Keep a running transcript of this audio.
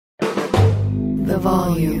the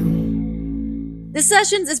volume. The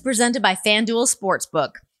Sessions is presented by FanDuel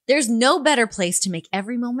Sportsbook. There's no better place to make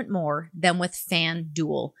every moment more than with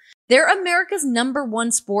FanDuel. They're America's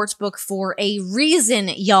 #1 sportsbook for a reason,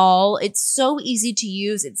 y'all. It's so easy to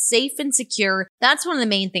use. It's safe and secure. That's one of the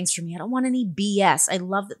main things for me. I don't want any BS. I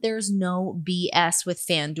love that there's no BS with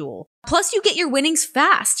FanDuel. Plus, you get your winnings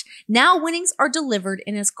fast. Now winnings are delivered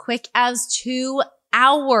in as quick as 2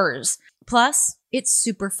 hours. Plus, it's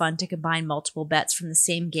super fun to combine multiple bets from the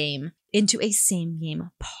same game into a same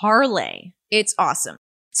game parlay. It's awesome.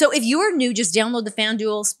 So if you are new, just download the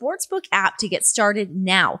FanDuel Sportsbook app to get started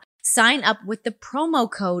now. Sign up with the promo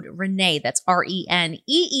code Renee, that's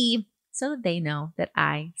RENEE, so that they know that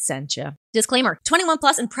I sent you. Disclaimer, 21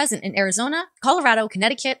 plus and present in Arizona, Colorado,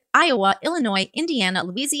 Connecticut, Iowa, Illinois, Indiana,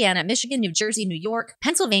 Louisiana, Michigan, New Jersey, New York,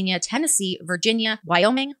 Pennsylvania, Tennessee, Virginia,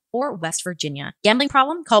 Wyoming, or West Virginia. Gambling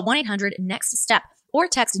problem? Call 1-800-NEXT-STEP. Or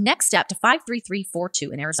text NEXT STEP to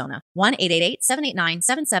 53342 in Arizona,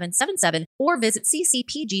 1-888-789-7777, or visit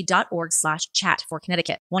ccpg.org/chat for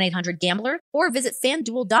Connecticut, 1-800-GAMBLER, or visit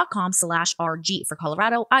fanduel.com/RG for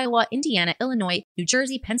Colorado, Iowa, Indiana, Illinois, New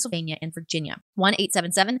Jersey, Pennsylvania, and Virginia,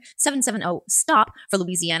 1-877-770-STOP for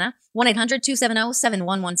Louisiana,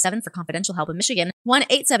 1-800-270-7117 for confidential help in Michigan,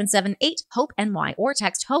 1-877-8-HOPE-NY, or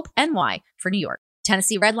text HOPE-NY for New York.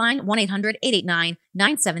 Tennessee Redline,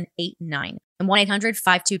 1-800-889-9789. And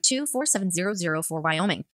 1-800-522-4700 for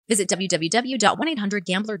Wyoming. Visit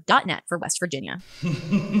www.1800gambler.net for West Virginia. Good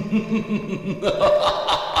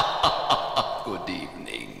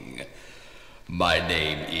evening. My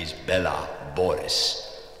name is Bella Boris.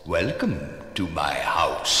 Welcome to my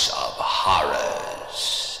house of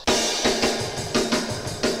horrors.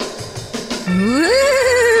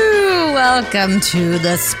 Woo! Welcome to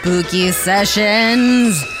the Spooky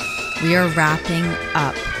Sessions. We are wrapping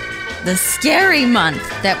up the scary month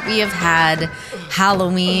that we have had.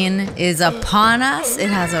 Halloween is upon us. It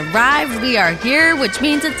has arrived. We are here, which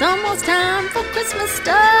means it's almost time for Christmas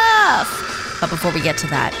stuff. But before we get to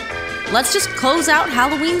that, let's just close out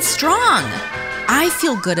Halloween strong. I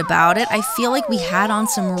feel good about it. I feel like we had on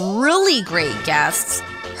some really great guests,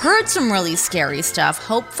 heard some really scary stuff.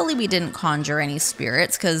 Hopefully we didn't conjure any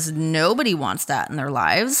spirits, because nobody wants that in their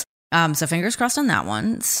lives. So fingers crossed on that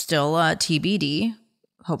one. Still TBD.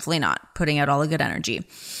 Hopefully not. Putting out all the good energy.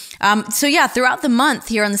 So yeah, throughout the month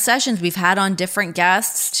here on the Sessions, we've had on different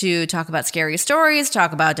guests to talk about scary stories,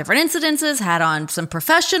 talk about different incidences, had on some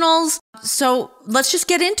professionals. So let's just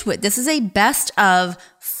get into it. This is a best of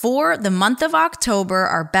for the month of October,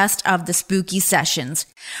 our best of the Spooky Sessions.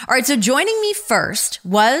 All right, so joining me first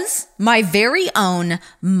was my very own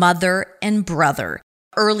mother and brother.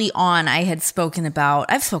 Early on, I've spoken about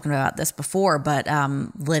this before, but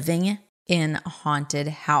living in a haunted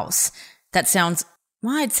house. That sounds,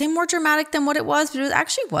 well, I'd say more dramatic than what it was, but it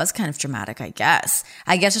actually was kind of dramatic, I guess.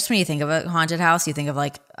 I guess just when you think of a haunted house, you think of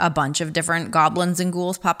like a bunch of different goblins and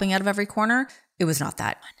ghouls popping out of every corner. It was not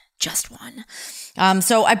that one, just one.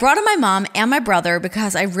 So I brought in my mom and my brother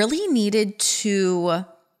because I really needed to,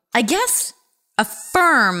 I guess,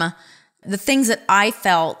 affirm the things that I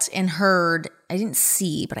felt and heard. I didn't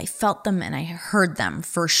see, but I felt them and I heard them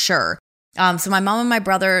for sure. So my mom and my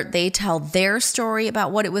brother, they tell their story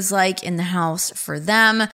about what it was like in the house for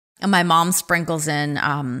them. And my mom sprinkles in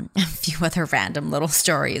a few other random little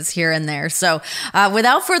stories here and there. So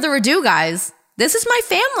without further ado, guys, this is my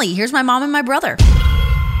family. Here's my mom and my brother.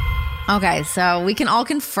 Okay, so we can all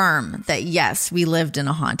confirm that, yes, we lived in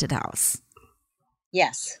a haunted house.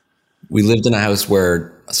 Yes. We lived in a house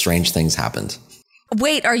where strange things happened.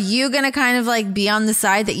 Wait, are you going to kind of like be on the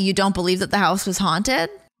side that you don't believe that the house was haunted?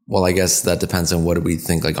 Well, I guess that depends on what we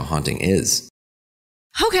think like a haunting is.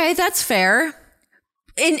 Okay, that's fair.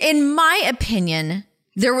 In my opinion,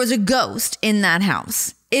 there was a ghost in that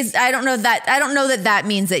house. I don't know that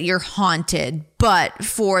means that you're haunted, but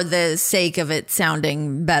for the sake of it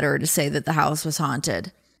sounding better to say that the house was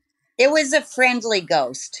haunted. It was a friendly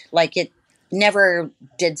ghost. Like, it never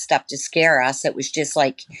did stuff to scare us. It was just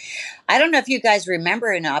like, I don't know if you guys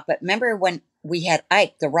remember or not, but remember when we had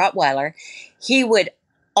Ike, the Rottweiler, he would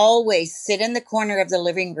always sit in the corner of the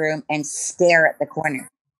living room and stare at the corner.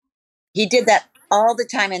 He did that all the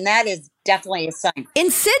time, and that is definitely a sign.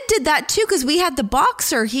 And Sid did that too, because we had the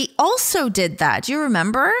boxer. He also did that. Do you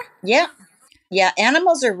remember? Yeah. Yeah,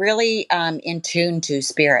 animals are really in tune to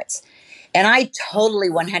spirits. And I totally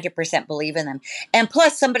 100% believe in them. And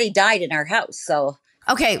plus, somebody died in our house, so...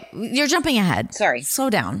 Okay, you're jumping ahead. Sorry. Slow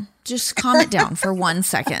down. Just calm it down for 1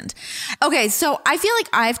 second. Okay, so I feel like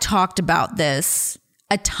I've talked about this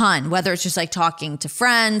a ton, whether it's just like talking to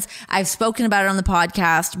friends. I've spoken about it on the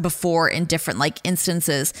podcast before in different like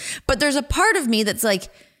instances, but there's a part of me that's like,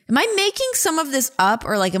 am I making some of this up,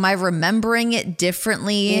 or like, am I remembering it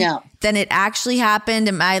differently than it actually happened?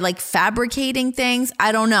 Am I like fabricating things?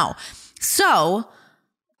 I don't know. So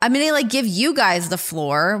I'm going to like give you guys the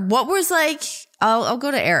floor. What was like, I'll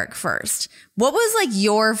go to Eric first. What was like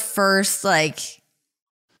your first, like,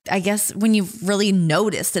 I guess when you really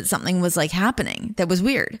noticed that something was like happening that was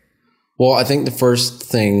weird? Well, I think the first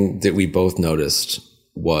thing that we both noticed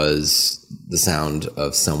was the sound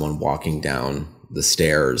of someone walking down the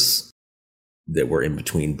stairs that were in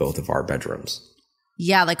between both of our bedrooms.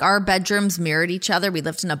 Yeah, like our bedrooms mirrored each other. We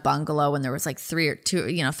lived in a bungalow and there was like three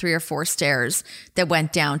or four stairs that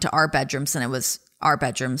went down to our bedrooms, and it was our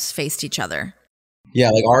bedrooms faced each other. Yeah,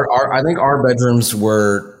 like I think our bedrooms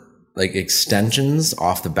were like extensions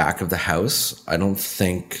off the back of the house. I don't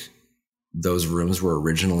think those rooms were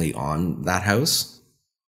originally on that house.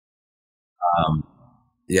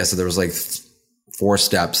 Yeah, so there was like 4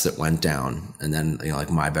 steps that went down, and then, you know, like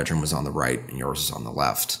my bedroom was on the right and yours was on the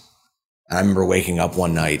left. And I remember waking up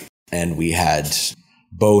one night and we had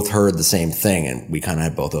both heard the same thing, and we kind of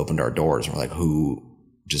had both opened our doors and we're like, who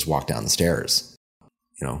just walked down the stairs?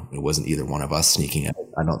 You know, it wasn't either one of us sneaking out,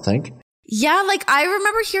 I don't think. Yeah, like I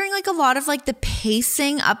remember hearing like a lot of like the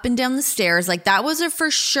pacing up and down the stairs. Like that was it for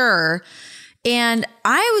sure. And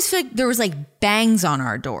I always feel like there was like bangs on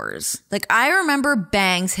our doors. Like I remember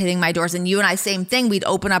bangs hitting my doors, and you and I, same thing. We'd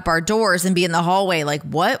open up our doors and be in the hallway. Like,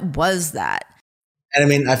 what was that? And I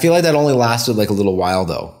mean, I feel like that only lasted like a little while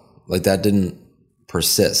though. Like that didn't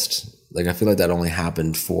persist. Like I feel like that only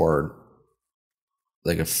happened for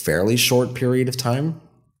like a fairly short period of time.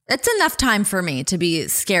 It's enough time for me to be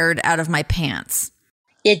scared out of my pants.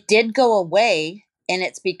 It did go away, and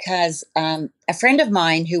it's because a friend of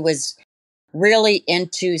mine who was really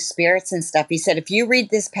into spirits and stuff, he said, if you read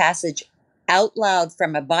this passage out loud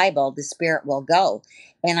from a Bible, the spirit will go.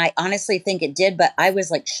 And I honestly think it did, but I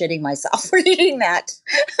was like shitting myself reading that.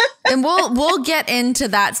 And we'll get into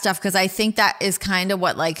that stuff, because I think that is kind of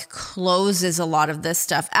what like closes a lot of this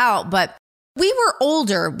stuff out. But we were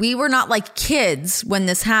older. We were not like kids when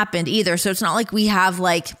this happened either. So it's not like we have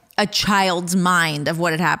like a child's mind of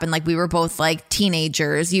what had happened. Like we were both like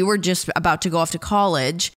teenagers. You were just about to go off to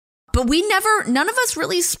college. But none of us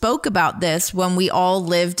really spoke about this when we all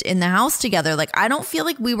lived in the house together. Like, I don't feel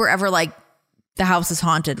like we were ever like, the house is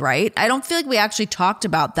haunted, right? I don't feel like we actually talked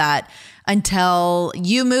about that until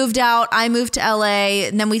you moved out, I moved to LA,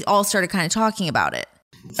 and then we all started kind of talking about it.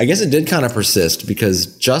 I guess it did kind of persist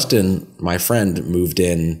because Justin, my friend, moved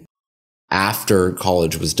in after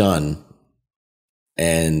college was done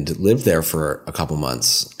and lived there for a couple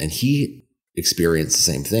months, and he experienced the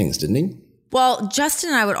same things, didn't he? Well, Justin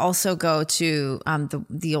and I would also go to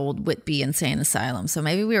the old Whitby Insane Asylum, so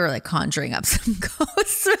maybe we were like conjuring up some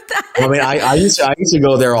ghosts with that. Well, I mean, I used to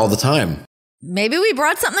go there all the time. Maybe we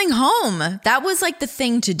brought something home. That was like the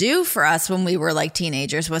thing to do for us when we were like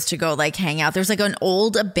teenagers, was to go like hang out. There's like an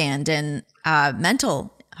old abandoned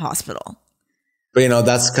mental hospital. But, you know,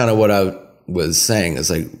 that's kind of what I was saying, is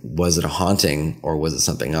like, was it a haunting or was it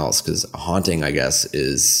something else? Because a haunting, I guess,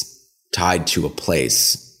 is tied to a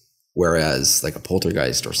place, whereas like a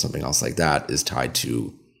poltergeist or something else like that is tied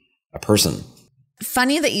to a person.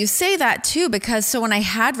 Funny that you say that too, because so when I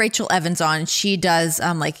had Rachel Evans on, she does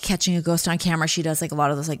like Catching a Ghost on Camera. She does like a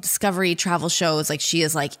lot of those like Discovery travel shows. Like she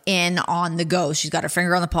is like in on the go. She's got her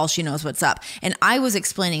finger on the pulse. She knows what's up. And I was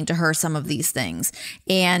explaining to her some of these things.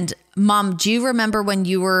 And Mom, do you remember when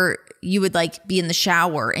you would like be in the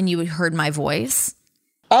shower and you would heard my voice?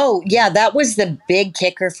 Oh, yeah, that was the big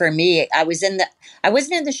kicker for me. I wasn't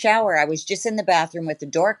in the shower. I was just in the bathroom with the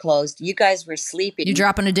door closed. You guys were sleeping. You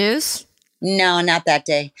dropping a deuce? No, not that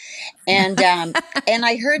day. And and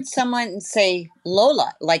I heard someone say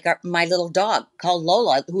Lola, like my little dog called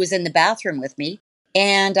Lola, who was in the bathroom with me.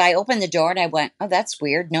 And I opened the door and I went, oh, that's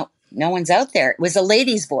weird. No one's out there. It was a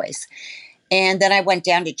lady's voice. And then I went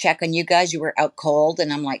down to check on you guys. You were out cold.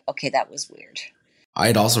 And I'm like, okay, that was weird. I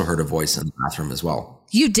had also heard a voice in the bathroom as well.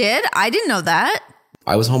 You did? I didn't know that.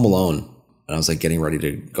 I was home alone and I was like getting ready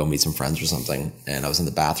to go meet some friends or something. And I was in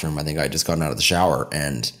the bathroom. I think I had just gotten out of the shower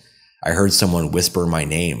and I heard someone whisper my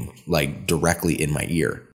name like directly in my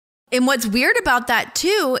ear. And what's weird about that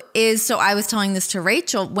too is, so I was telling this to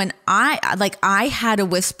Rachel, when I had a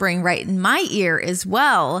whispering right in my ear as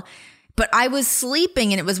well, but I was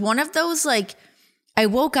sleeping and it was one of those like, I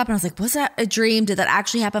woke up and I was like, was that a dream? Did that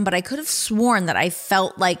actually happen? But I could have sworn that I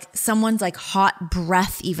felt like someone's like hot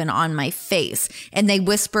breath even on my face. And they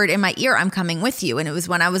whispered in my ear, I'm coming with you. And it was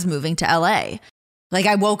when I was moving to LA. Like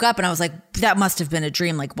I woke up and I was like, that must have been a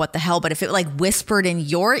dream. Like what the hell? But if it like whispered in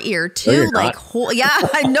your ear too, you're like, not. yeah,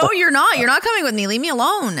 I know you're not. You're not coming with me. Leave me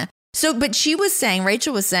alone. So, but she was saying,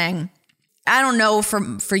 Rachel was saying, I don't know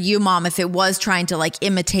for you, Mom, if it was trying to like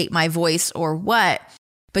imitate my voice or what,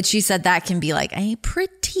 but she said that can be like a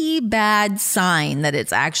pretty bad sign that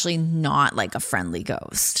it's actually not like a friendly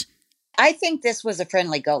ghost. I think this was a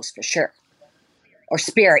friendly ghost for sure. Or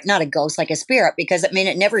spirit, not a ghost, like a spirit, because I mean,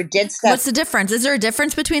 it never did stuff. What's the difference? Is there a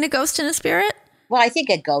difference between a ghost and a spirit? Well, I think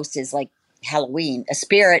a ghost is like Halloween. A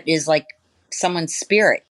spirit is like someone's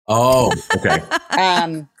spirit. Oh, okay.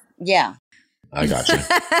 Yeah. I got you.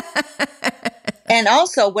 And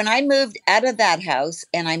also, when I moved out of that house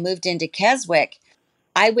and I moved into Keswick,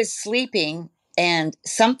 I was sleeping and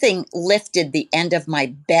something lifted the end of my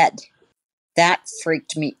bed. That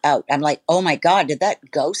freaked me out. I'm like, oh my God, did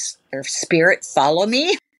that ghost or spirit follow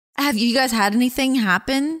me? Have you guys had anything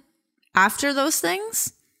happen after those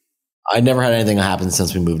things? I never had anything happen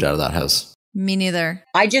since we moved out of that house. Me neither.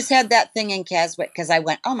 I just had that thing in Keswick because I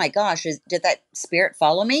went, oh my gosh, did that spirit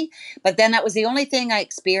follow me? But then that was the only thing I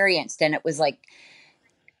experienced. And it was like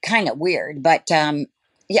kind of weird. But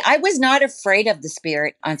yeah, I was not afraid of the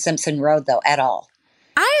spirit on Simpson Road, though, at all.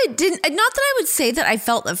 I didn't, not that I would say that I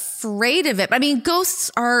felt afraid of it. I mean,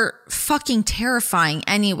 ghosts are fucking terrifying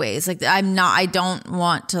anyways. Like I don't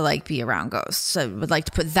want to like be around ghosts. I would like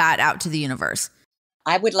to put that out to the universe.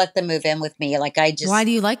 I would let them move in with me. Like Why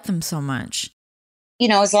do you like them so much? You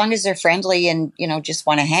know, as long as they're friendly and, you know, just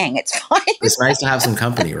want to hang, it's fine. It's nice to have some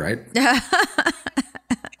company, right? Yeah,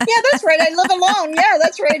 that's right. I live alone. Yeah,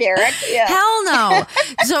 that's right, Eric. Yeah. Hell no.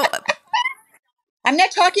 So I'm not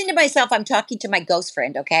talking to myself. I'm talking to my ghost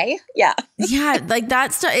friend. Okay. Yeah. yeah, like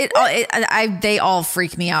that's they all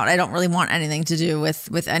freak me out. I don't really want anything to do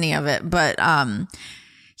with any of it. But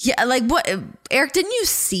yeah, like what, Eric? Didn't you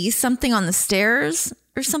see something on the stairs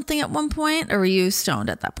or something at one point, or were you stoned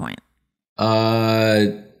at that point?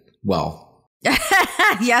 Well,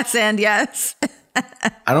 yes, and yes.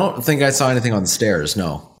 I don't think I saw anything on the stairs.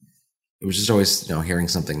 No, it was just always, you know, hearing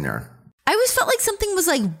something there. I always felt like something was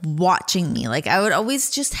like watching me. Like I would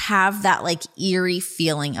always just have that like eerie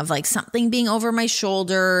feeling of like something being over my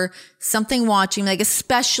shoulder, something watching me, like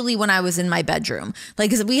especially when I was in my bedroom.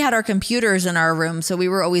 Like, cause we had our computers in our room. So we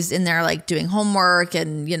were always in there like doing homework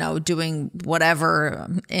and, you know, doing whatever,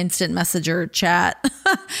 instant messenger chat.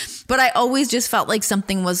 But I always just felt like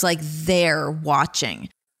something was like there watching.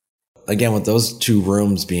 Again, with those two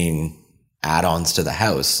rooms being add-ons to the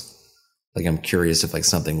house, like I'm curious if like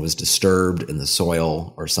something was disturbed in the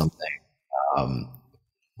soil or something,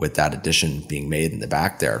 with that addition being made in the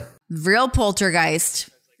back there. Real poltergeist.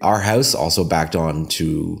 Our house also backed on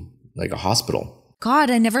to like a hospital. God,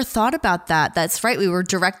 I never thought about that. That's right. We were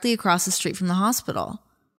directly across the street from the hospital.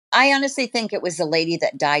 I honestly think it was the lady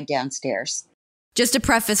that died downstairs. Just a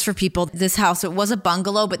preface for people, this house, it was a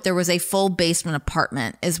bungalow, but there was a full basement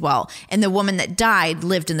apartment as well. And the woman that died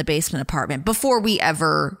lived in the basement apartment before we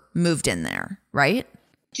ever moved in there, right?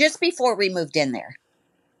 Just before we moved in there.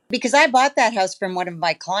 Because I bought that house from one of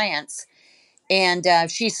my clients and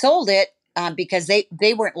she sold it because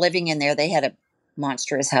they weren't living in there. They had a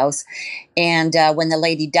monstrous house. And when the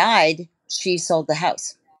lady died, she sold the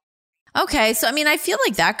house. Okay. So, I mean, I feel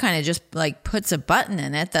like that kind of just like puts a button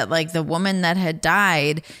in it that like the woman that had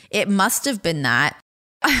died, it must have been that.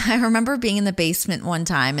 I remember being in the basement one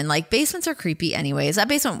time and like basements are creepy anyways. That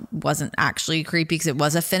basement wasn't actually creepy because it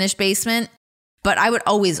was a finished basement, but I would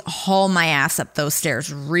always haul my ass up those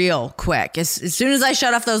stairs real quick. As soon as I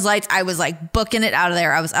shut off those lights, I was like booking it out of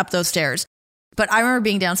there. I was up those stairs. But I remember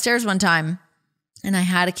being downstairs one time and I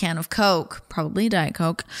had a can of Coke, probably Diet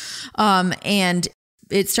Coke, and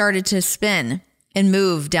it started to spin and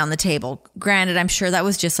move down the table. Granted, I'm sure that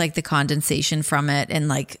was just like the condensation from it. And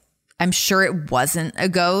like, I'm sure it wasn't a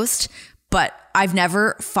ghost, but I've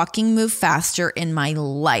never fucking moved faster in my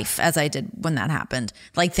life as I did when that happened.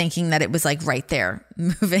 Like thinking that it was like right there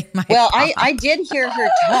moving my Well, I did hear her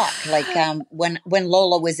talk like when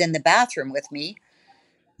Lola was in the bathroom with me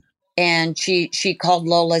and she called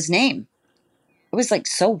Lola's name. It was like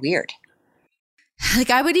so weird.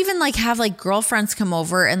 Like I would even like have like girlfriends come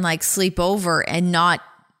over and like sleep over and not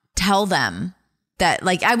tell them that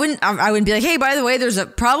like I wouldn't be like, hey, by the way, there's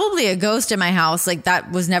probably a ghost in my house. Like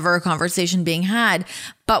that was never a conversation being had.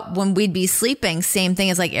 But when we'd be sleeping, same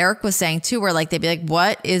thing as like Eric was saying too, where like they'd be like,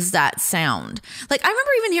 what is that sound? Like I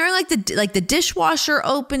remember even hearing like the dishwasher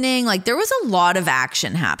opening. Like there was a lot of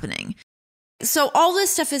action happening. So all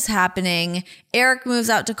this stuff is happening. Eric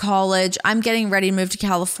moves out to college. I'm getting ready to move to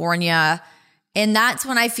California. And that's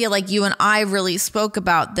when I feel like you and I really spoke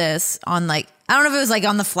about this on like I don't know if it was like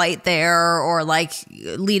on the flight there or like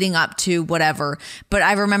leading up to whatever, but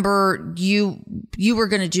I remember you were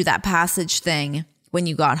going to do that passage thing when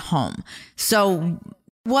you got home. So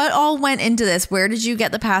what all went into this? Where did you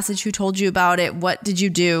get the passage? Who told you about it? What did you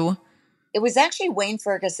do? It was actually Wayne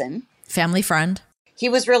Ferguson. Family friend. He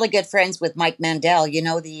was really good friends with Mike Mandel. You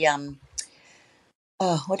know, the,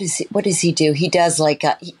 what does he do? He does like,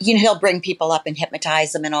 he'll bring people up and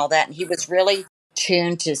hypnotize them and all that. And he was really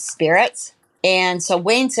tuned to spirits. And so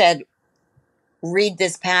Wayne said, read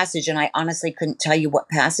this passage. And I honestly couldn't tell you what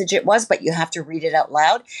passage it was, but you have to read it out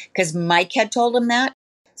loud because Mike had told him that.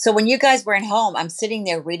 So when you guys were at home, I'm sitting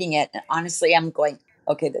there reading it. And honestly, I'm going,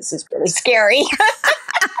 okay, this is really scary.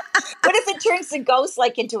 What if it turns the ghost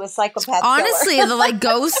like into a psychopath Honestly, killer? the like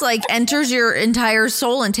ghost like enters your entire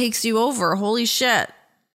soul and takes you over. Holy shit.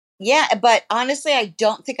 Yeah, but honestly, I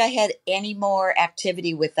don't think I had any more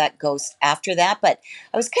activity with that ghost after that. But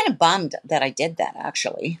I was kind of bummed that I did that,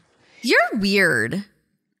 actually. You're weird.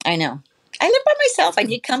 I know. I live by myself. I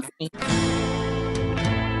need company.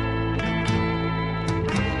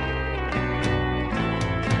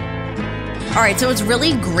 All right, so it's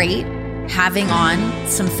really great having on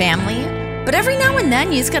some family, but every now and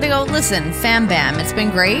then you just gotta go, listen, fam bam, it's been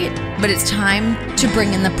great, but it's time to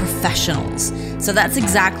bring in the professionals. So that's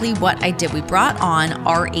exactly what I did. We brought on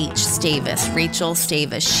R.H. Stavis, Rachel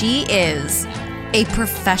Stavis. She is a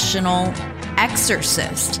professional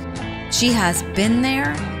exorcist. She has been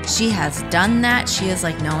there. She has done that. She is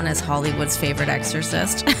like known as Hollywood's favorite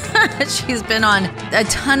exorcist. She's been on a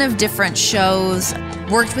ton of different shows,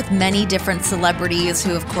 worked with many different celebrities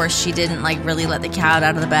who, of course, she didn't like really let the cat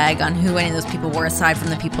out of the bag on who any of those people were aside from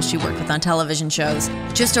the people she worked with on television shows.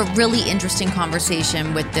 Just a really interesting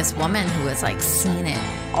conversation with this woman who has like seen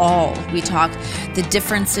it all. We talked the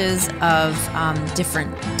differences of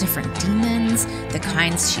different demons, the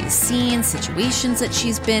kinds she's seen, situations that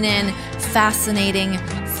she's been in. Fascinating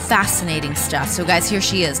stuff. So guys, here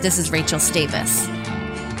she is. This is Rachel Stavis.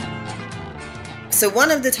 So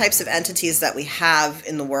one of the types of entities that we have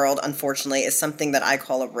in the world, unfortunately, is something that I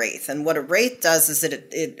call a wraith. And what a wraith does is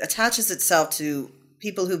it attaches itself to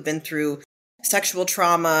people who've been through sexual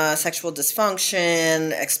trauma, sexual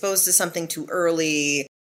dysfunction, exposed to something too early.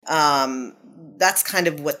 That's kind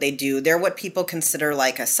of what they do. They're what people consider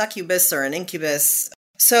like a succubus or an incubus.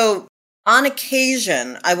 So on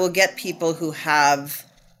occasion, I will get people who have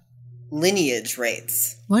lineage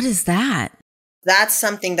wraiths. What is that? That's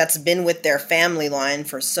something that's been with their family line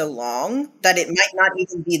for so long that it might not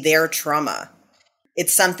even be their trauma.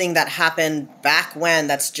 It's something that happened back when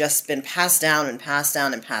that's just been passed down and passed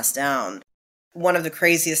down and passed down. One of the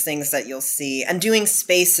craziest things that you'll see, and doing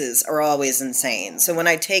spaces are always insane. So when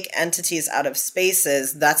I take entities out of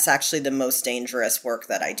spaces, that's actually the most dangerous work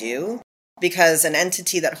that I do. Because an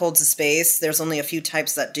entity that holds a space, there's only a few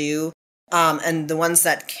types that do. And the ones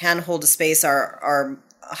that can hold a space are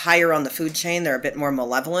higher on the food chain. They're a bit more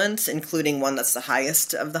malevolent, including one that's the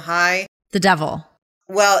highest of the high. The devil.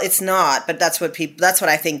 Well, it's not, but that's what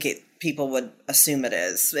I think people would assume it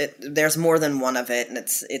is. There's more than one of it, and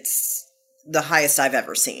it's the highest I've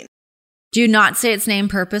ever seen. Do you not say its name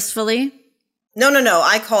purposefully? No.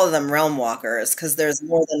 I call them realm walkers because there's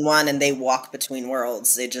more than one, and they walk between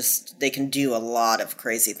worlds. They can do a lot of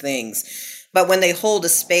crazy things. But when they hold a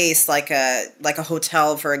space like a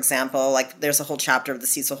hotel, for example, like there's a whole chapter of the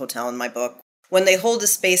Cecil Hotel in my book. When they hold a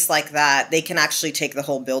space like that, they can actually take the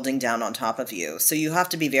whole building down on top of you. So you have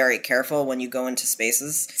to be very careful when you go into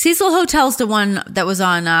spaces. Cecil Hotel's the one that was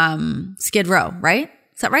on Skid Row, right?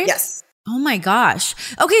 Is that right? Yes. Oh my gosh.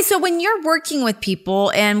 Okay, so when you're working with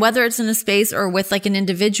people, and whether it's in a space or with like an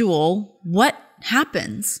individual, what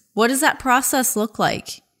happens? What does that process look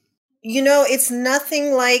like? You know, it's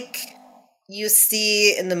nothing like you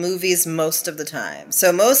see in the movies most of the time.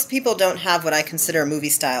 So most people don't have what I consider a movie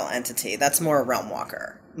style entity. That's more a realm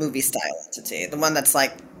walker, movie style entity. The one that's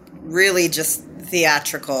like really just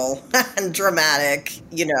theatrical and dramatic,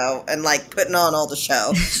 you know, and like putting on all the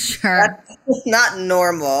show. Sure. That's not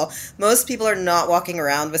normal. Most people are not walking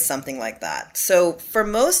around with something like that. So for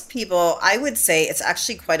most people, I would say it's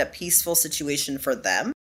actually quite a peaceful situation for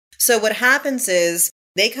them. So what happens is,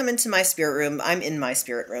 they come into my spirit room. I'm in my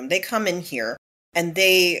spirit room. They come in here and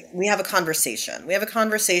we have a conversation. We have a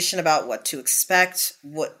conversation about what to expect,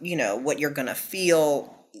 what you're going to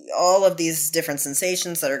feel, all of these different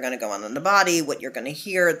sensations that are going to go on in the body, what you're going to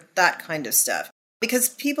hear, that kind of stuff. Because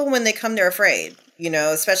people, when they come, they're afraid, you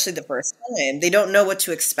know, especially the first time. They don't know what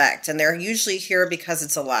to expect. And they're usually here because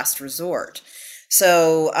it's a last resort.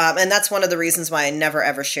 So, and that's one of the reasons why I never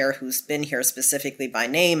ever share who's been here specifically by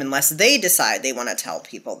name unless they decide they want to tell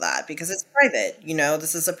people that, because it's private,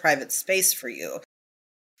 this is a private space for you.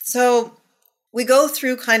 So we go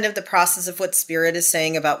through kind of the process of what spirit is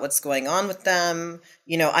saying about what's going on with them.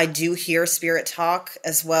 I do hear spirit talk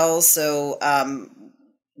as well. So,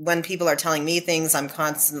 when people are telling me things, I'm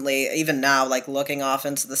constantly, even now, like looking off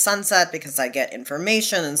into the sunset because I get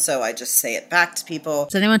information. And so I just say it back to people.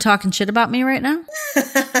 Is anyone talking shit about me right now?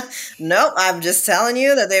 Nope. I'm just telling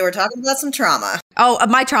you that they were talking about some trauma. Oh,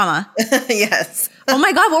 my trauma. Yes. Oh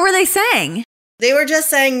my God. What were they saying? They were just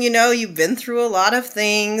saying, you've been through a lot of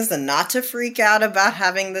things and not to freak out about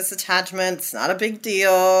having this attachment. It's not a big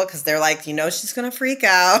deal because they're like, she's going to freak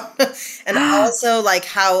out. And also like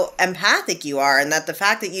how empathic you are, and that the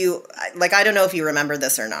fact that you, like, I don't know if you remember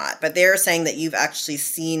this or not, but they're saying that you've actually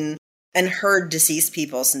seen and heard deceased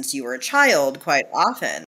people since you were a child quite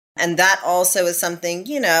often. And that also is something,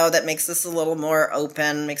 that makes this a little more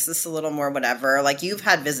open, makes this a little more whatever. Like you've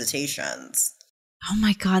had visitations. Oh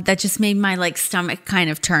my God, that just made my stomach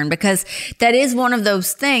kind of turn, because that is one of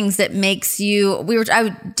those things that makes you,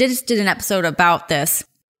 I did an episode about this,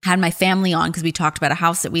 had my family on because we talked about a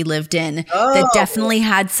house that we lived in that definitely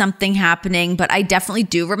had something happening. But I definitely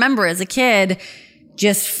do remember as a kid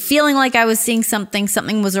just feeling like I was seeing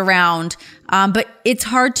something was around. But it's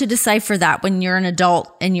hard to decipher that when you're an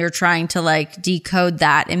adult and you're trying to decode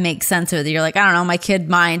that and make sense of it. You're like, I don't know, my kid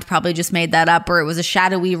mind probably just made that up, or it was a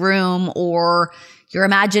shadowy room, or your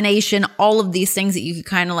imagination, all of these things that you could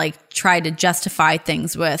kind of try to justify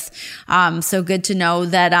things with. So good to know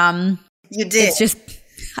that you did. It's just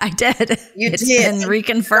I did. It's been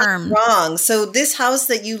reconfirmed. Not wrong. So this house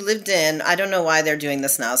that you lived in, I don't know why they're doing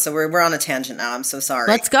this now. So we're on a tangent now. I'm so sorry.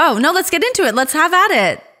 Let's go. No, let's get into it. Let's have at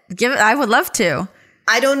it. I would love to.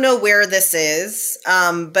 I don't know where this is,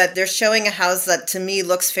 but they're showing a house that to me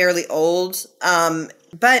looks fairly old.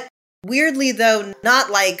 But weirdly though, not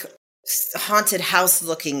like haunted house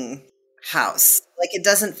looking house. Like it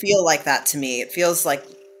doesn't feel like that to me. It feels like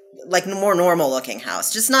more normal looking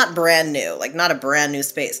house, just not brand new, not a brand new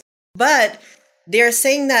space. But they're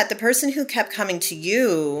saying that the person who kept coming to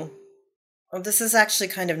you, this is actually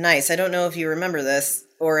kind of nice. I don't know if you remember this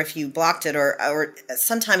or if you blocked it, or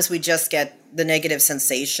sometimes we just get the negative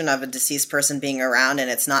sensation of a deceased person being around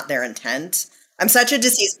and it's not their intent. I'm such a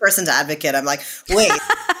deceased person's advocate. I'm like, wait,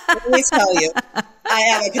 let me tell you.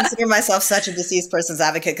 I consider myself such a deceased person's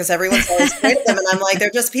advocate because everyone's always afraid of them. And I'm like, they're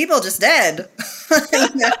just people, just dead.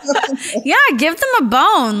 Yeah, give them a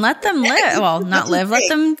bone. Let them live. Well, not live. Let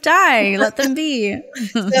them die. Let them be.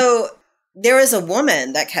 So there was a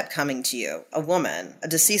woman that kept coming to you, a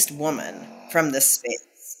deceased woman from this space.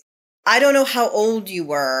 I don't know how old you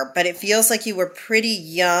were, but it feels like you were pretty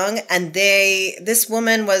young. And this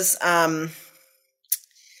woman was...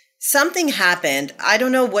 something happened. I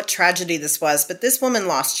don't know what tragedy this was, but this woman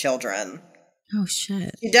lost children. Oh,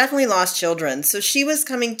 shit. She definitely lost children. So she was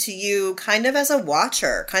coming to you kind of as a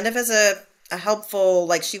watcher, kind of as a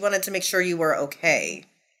helpful, she wanted to make sure you were okay.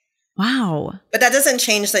 Wow. But that doesn't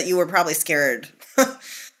change that you were probably scared,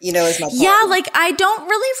 is my point. Yeah, I don't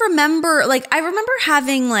really remember, I remember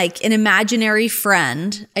having an imaginary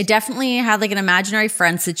friend. I definitely had an imaginary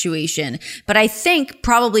friend situation, but I think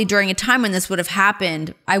probably during a time when this would have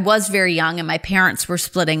happened, I was very young and my parents were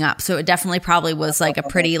splitting up. So it definitely probably was a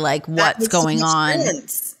pretty what's going on.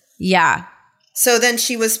 Sense. Yeah. So then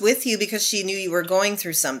she was with you because she knew you were going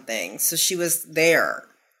through something. So she was there,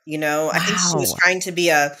 I think she was trying to be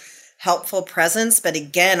a helpful presence, but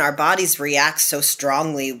again, our bodies react so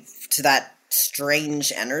strongly to that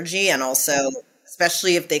strange energy, and also,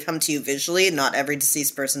 especially if they come to you visually, not every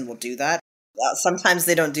deceased person will do that. Sometimes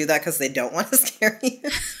they don't do that because they don't want to scare you.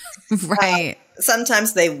 Right.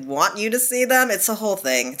 Sometimes they want you to see them. It's a whole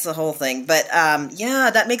thing. But yeah,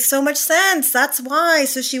 that makes so much sense. That's why.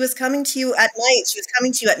 So she was coming to you at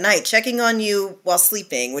night. Checking on you while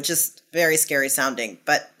sleeping, which is very scary sounding,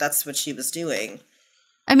 but that's what she was doing.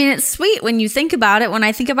 I mean, it's sweet when you think about it. When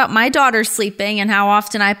I think about my daughter sleeping and how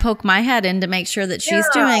often I poke my head in to make sure that she's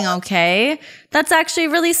doing okay, that's actually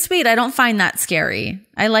really sweet. I don't find that scary.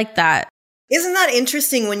 I like that. Isn't that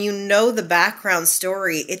interesting? When you know the background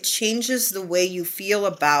story, it changes the way you feel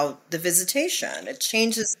about the visitation. It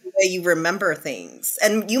changes the way you remember things.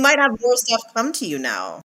 And you might have more stuff come to you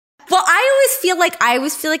now. Well, I always feel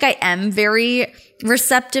like I am very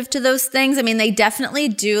receptive to those things. I mean, they definitely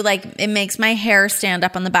do. It makes my hair stand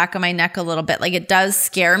up on the back of my neck a little bit. It does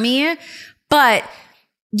scare me. But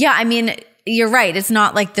yeah, I mean, you're right. It's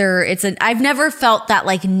not I've never felt that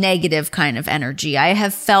negative kind of energy. I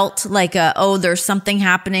have felt there's something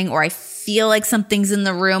happening, or I feel like something's in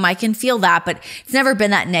the room. I can feel that, but it's never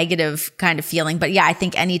been that negative kind of feeling. But yeah, I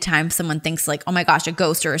think anytime someone thinks like, oh my gosh, a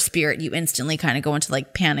ghost or a spirit, you instantly kind of go into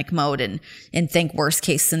like panic mode and think worst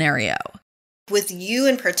case scenario. With you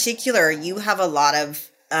in particular, you have a lot of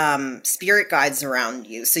spirit guides around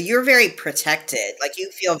you. So you're very protected. Like you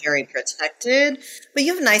feel very protected, but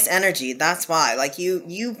you have nice energy. That's why. Like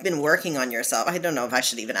you've been working on yourself. I don't know if I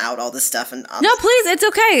should even out all this stuff. And no, please. It's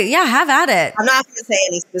okay. Yeah, have at it. I'm not going to say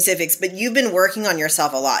any specifics, but you've been working on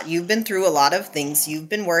yourself a lot. You've been through a lot of things. You've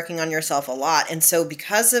been working on yourself a lot. And so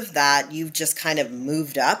because of that, you've just kind of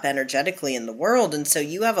moved up energetically in the world. And so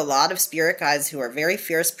you have a lot of spirit guides who are very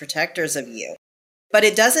fierce protectors of you. But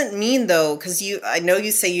it doesn't mean though, because I know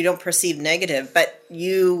you say you don't perceive negative, but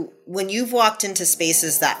when you've walked into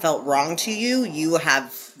spaces that felt wrong to you, you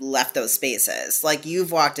have left those spaces. Like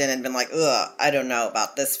you've walked in and been like, ugh, I don't know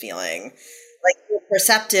about this feeling. Like you're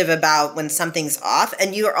perceptive about when something's off,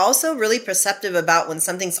 and you are also really perceptive about when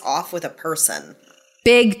something's off with a person.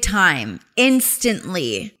 Big time,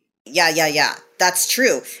 instantly. Yeah. That's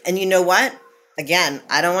true. And you know what? Again,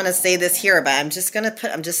 I don't want to say this here, but I'm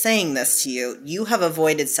just saying this to you. You have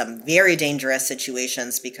avoided some very dangerous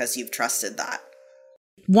situations because you've trusted that.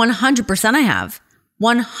 100% I have.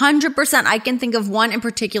 100%. I can think of one in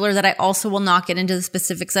particular that I also will not get into the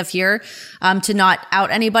specifics of here, to not out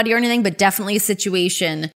anybody or anything, but definitely a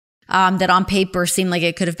situation that on paper seemed like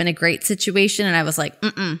it could have been a great situation. And I was like,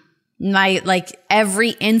 every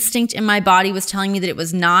instinct in my body was telling me that it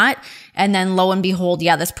was not. And then lo and behold,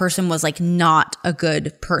 yeah, this person was like not a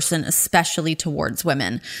good person, especially towards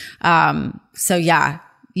women. So yeah,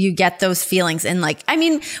 you get those feelings. And like, I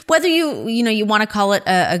mean, whether you want to call it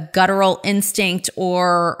a guttural instinct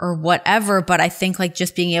or whatever, but I think like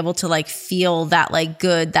just being able to like feel that like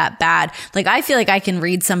good, that bad, like I feel like I can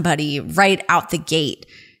read somebody right out the gate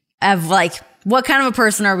of like, what kind of a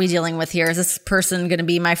person are we dealing with here? Is this person going to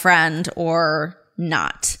be my friend or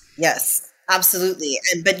not? Yes, absolutely.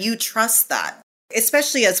 But you trust that,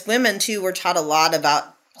 especially as women too, we're taught a lot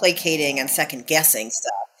about placating and second guessing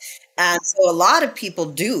stuff. And so a lot of people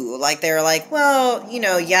do, like, they're like, well,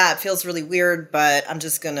 yeah, it feels really weird, but I'm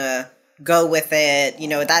just going to go with it.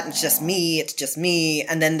 That's just me. It's just me.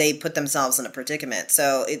 And then they put themselves in a predicament.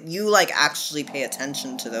 So you like actually pay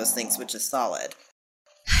attention to those things, which is solid.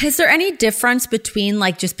 Is there any difference between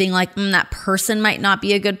like just being like, that person might not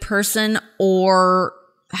be a good person, or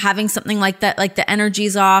having something like that, like the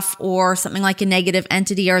energy's off, or something like a negative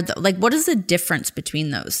entity, or like what is the difference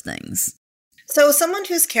between those things? So someone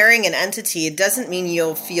who's carrying an entity doesn't mean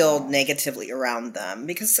you'll feel negatively around them,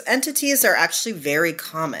 because entities are actually very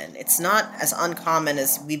common. It's not as uncommon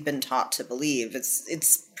as we've been taught to believe.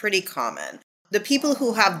 It's pretty common. The people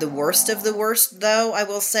who have the worst of the worst, though, I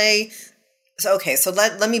will say. So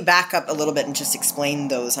let me back up a little bit and just explain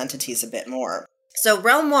those entities a bit more. So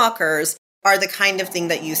realm walkers are the kind of thing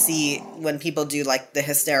that you see when people do like the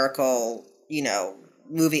hysterical,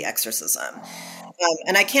 movie exorcism.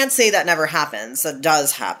 And I can't say that never happens. That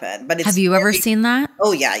does happen. But have you ever seen that?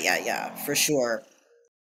 Oh, yeah, for sure.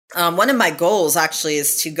 One of my goals actually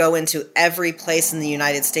is to go into every place in the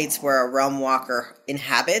United States where a realm walker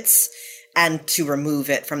inhabits and to remove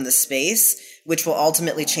it from the space, which will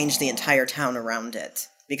ultimately change the entire town around it,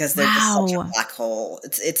 because they're just such a black hole.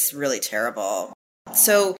 It's really terrible.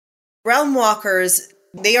 So realm walkers,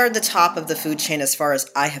 they are the top of the food chain as far as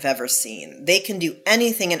I have ever seen. They can do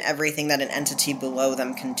anything and everything that an entity below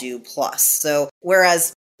them can do plus. So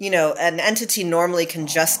whereas, an entity normally can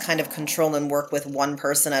just kind of control and work with one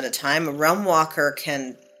person at a time, a realm walker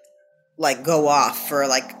can like go off for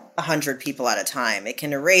like 100 people at a time. It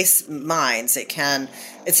can erase minds. It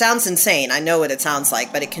sounds insane. I know what it sounds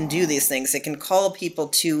like, but it can do these things. It can call people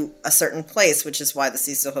to a certain place, which is why the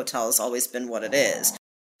Cecil Hotel has always been what it is.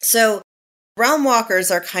 So realm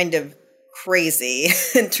walkers are kind of crazy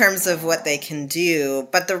in terms of what they can do,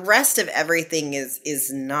 but the rest of everything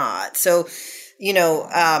is not. So,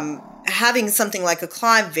 having something like a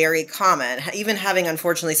Clive, very common. Even having,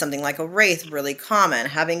 unfortunately, something like a Wraith, really common.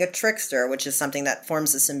 Having a Trickster, which is something that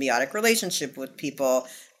forms a symbiotic relationship with people,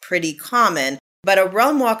 pretty common. But a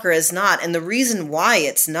realm walker is not. And the reason why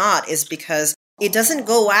it's not is because it doesn't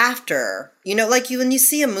go after, like when you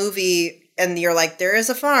see a movie and you're like, there is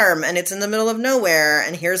a farm and it's in the middle of nowhere,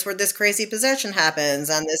 and here's where this crazy possession happens,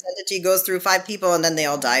 and this entity goes through 5 people and then they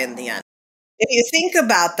all die in the end. If you think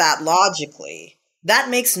about that logically,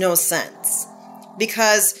 that makes no sense.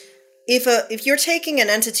 Because if you're taking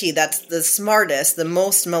an entity that's the smartest, the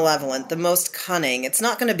most malevolent, the most cunning, it's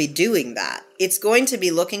not going to be doing that. It's going to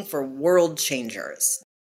be looking for world changers.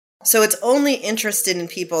 So it's only interested in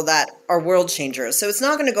people that are world changers. So it's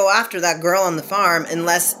not going to go after that girl on the farm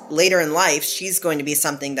unless later in life she's going to be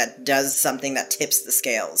something that does something that tips the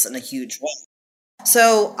scales in a huge way.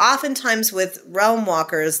 So oftentimes with realm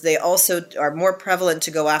walkers, they also are more prevalent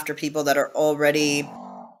to go after people that are already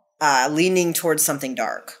leaning towards something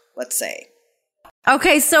dark, let's say.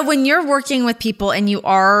 Okay, so when you're working with people and you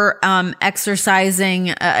are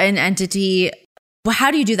exercising an entity, well,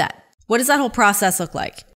 how do you do that? What does that whole process look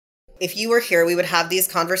like? If you were here, we would have these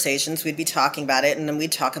conversations. We'd be talking about it, and then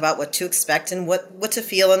we'd talk about what to expect and what to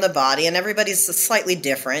feel in the body. And everybody's slightly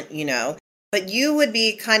different, you know. But you would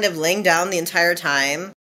be kind of laying down the entire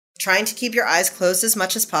time, trying to keep your eyes closed as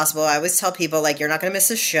much as possible. I always tell people, like, you're not going to miss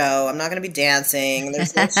a show. I'm not going to be dancing.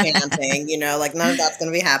 There's no chanting, you know, like none of that's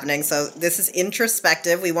going to be happening. So this is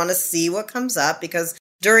introspective. We want to see what comes up because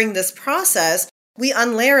during this process, we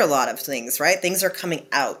unlayer a lot of things, right? Things are coming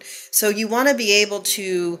out. So you want to be able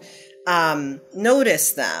to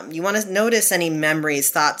notice them. You want to notice any memories,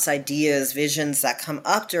 thoughts, ideas, visions that come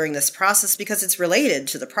up during this process because it's related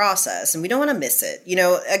to the process and we don't want to miss it. You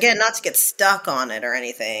know, again, not to get stuck on it or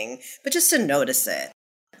anything, but just to notice it.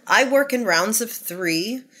 I work in rounds of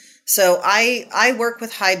 3. So I work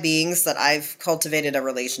with high beings that I've cultivated a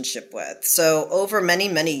relationship with. So over many,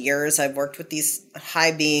 many years, I've worked with these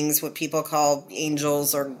high beings, what people call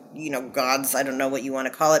angels or, you know, gods. I don't know what you want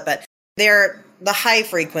to call it, but they're the high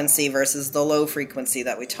frequency versus the low frequency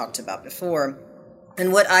that we talked about before.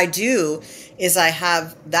 And what I do is I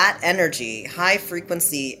have that energy, high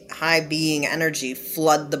frequency, high being energy,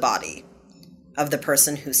 flood the body of the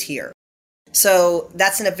person who's here. So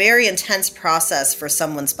that's a very intense process for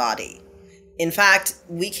someone's body. In fact,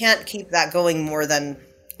 we can't keep that going more than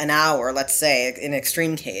an hour, let's say, in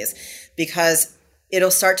extreme case, because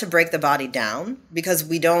it'll start to break the body down because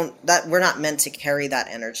we're not meant to carry that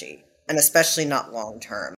energy. And especially not long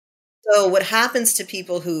term. So what happens to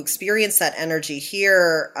people who experience that energy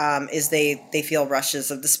here is they feel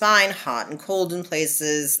rushes of the spine, hot and cold in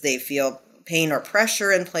places. They feel pain or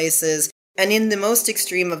pressure in places. And in the most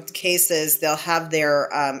extreme of cases, they'll have their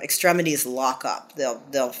extremities lock up.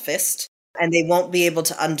 They'll fist, and they won't be able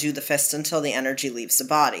to undo the fist until the energy leaves the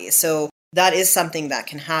body. So that is something that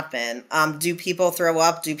can happen. Do people throw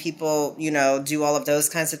up? Do people, you know, do all of those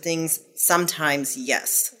kinds of things? Sometimes,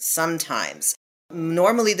 yes. Sometimes.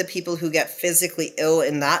 Normally, the people who get physically ill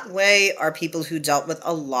in that way are people who dealt with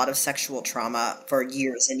a lot of sexual trauma for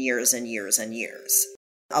years and years and years and years.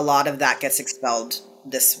 A lot of that gets expelled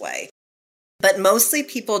this way. But mostly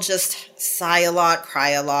people just sigh a lot,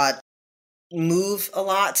 cry a lot, move a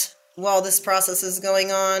lot while this process is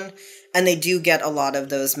going on. And they do get a lot of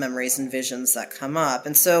those memories and visions that come up.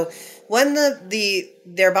 And so when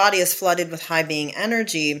their body is flooded with high being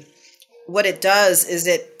energy, what it does is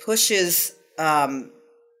it pushes, I'm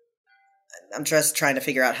just trying to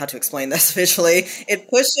figure out how to explain this visually. It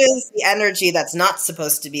pushes the energy that's not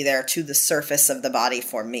supposed to be there to the surface of the body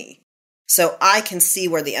for me. So I can see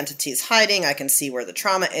where the entity is hiding. I can see where the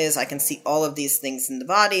trauma is. I can see all of these things in the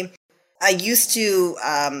body. I used to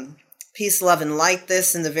peace, love, and light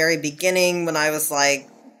this in the very beginning when I was like,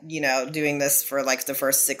 you know, doing this for like the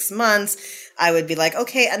first 6 months. I would be like,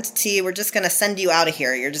 okay, entity, we're just going to send you out of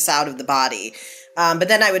here. You're just out of the body. But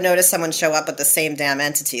then I would notice someone show up with the same damn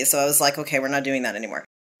entity. So I was like, okay, we're not doing that anymore.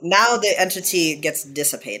 Now the entity gets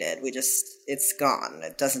dissipated. It's gone.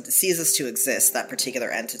 It ceases to exist, that particular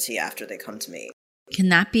entity, after they come to me. Can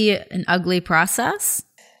that be an ugly process?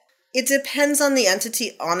 It depends on the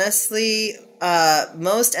entity, honestly.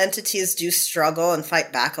 Most entities do struggle and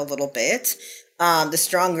fight back a little bit. The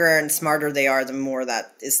stronger and smarter they are, the more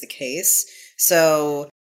that is the case. So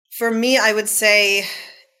for me, I would say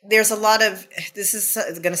there's a lot of, this is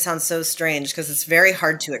going to sound so strange because it's very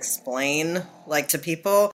hard to explain like to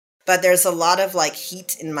people, but there's a lot of like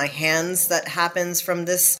heat in my hands that happens from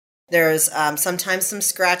this. There's sometimes some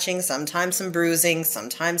scratching, sometimes some bruising,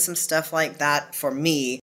 sometimes some stuff like that for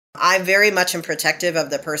me. I very much am protective of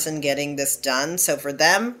the person getting this done. So for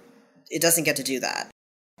them, it doesn't get to do that.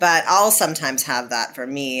 But I'll sometimes have that for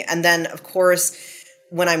me. And then, of course,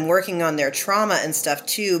 when I'm working on their trauma and stuff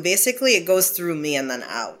too, basically it goes through me and then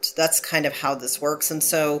out. That's kind of how this works. And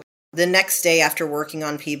so the next day after working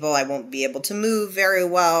on people, I won't be able to move very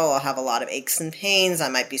well. I'll have a lot of aches and pains. I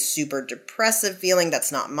might be super depressive feeling.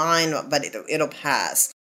 That's not mine, but it'll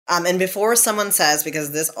pass. And before someone says,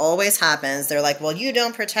 because this always happens, they're like, well, you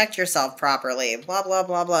don't protect yourself properly, blah, blah,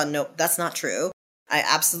 blah, blah. No, that's not true. I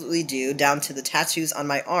absolutely do, down to the tattoos on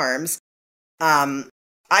my arms.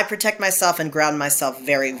 I protect myself and ground myself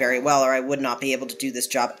very, very well, or I would not be able to do this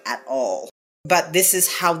job at all. But this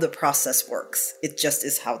is how the process works. It just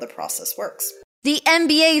is how the process works. The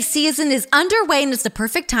NBA season is underway and it's the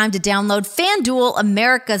perfect time to download FanDuel,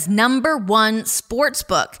 America's #1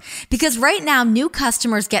 sportsbook. Because right now, new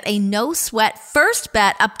customers get a no-sweat first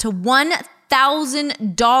bet up to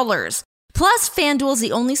 $1,000. Plus, FanDuel is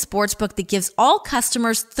the only sportsbook that gives all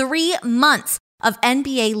customers 3 months of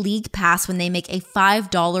NBA League Pass when they make a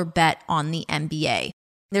 $5 bet on the NBA.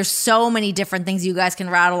 There's so many different things you guys can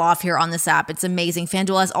rattle off here on this app. It's amazing.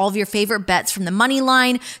 FanDuel has all of your favorite bets from the money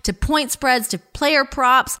line to point spreads to player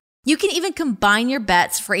props. You can even combine your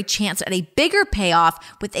bets for a chance at a bigger payoff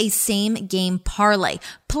with a same game parlay.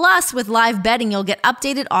 Plus, with live betting, you'll get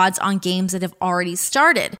updated odds on games that have already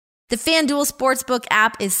started. The FanDuel Sportsbook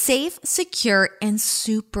app is safe, secure, and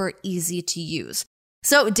super easy to use.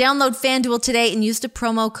 So download FanDuel today and use the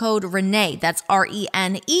promo code Renee, that's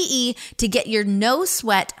RENEE, to get your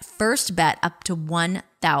no-sweat first bet up to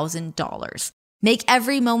 $1,000. Make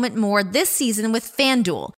every moment more this season with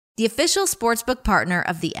FanDuel, the official sportsbook partner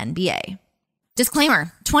of the NBA.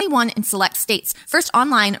 Disclaimer, 21 in select states. First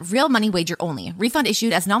online, real money wager only. Refund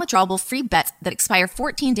issued as non-withdrawable free bets that expire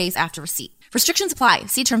 14 days after receipt. Restrictions apply.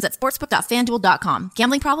 See terms at sportsbook.fanduel.com.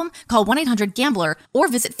 Gambling problem? Call 1-800-GAMBLER or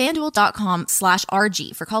visit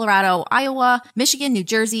fanduel.com/RG for Colorado, Iowa, Michigan, New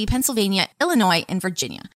Jersey, Pennsylvania, Illinois, and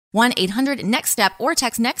Virginia. 1-800-NEXT-STEP or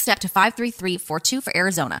text NEXT-STEP to 53342 for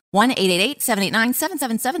Arizona.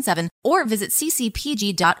 1-888-789-7777 or visit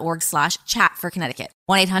ccpg.org/chat for Connecticut.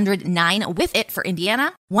 1-800-9-WITH-IT for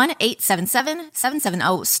Indiana.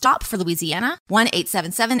 1-877-770-STOP for Louisiana.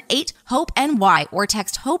 1-877-8-HOPE-NY or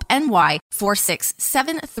text HOPE-NY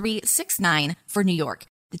 467369 for New York.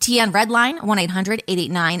 The TN Red Line,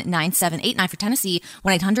 1-800-889-9789 for Tennessee,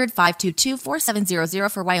 1-800-522-4700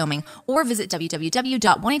 for Wyoming, or visit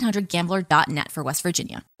www.1800gambler.net for West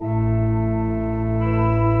Virginia.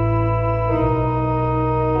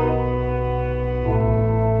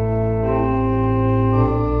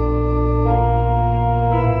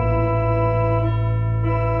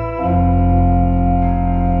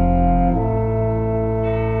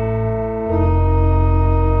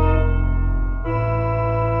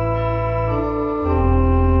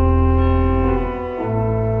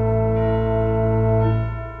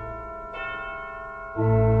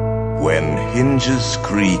 Hinges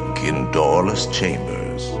creak in doorless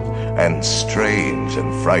chambers, and strange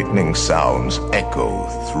and frightening sounds echo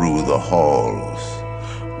through the halls.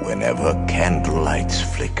 Whenever candlelights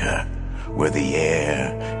flicker, where the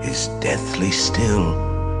air is deathly still,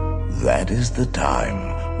 that is the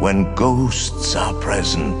time when ghosts are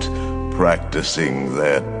present, practicing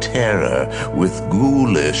their terror with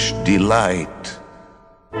ghoulish delight.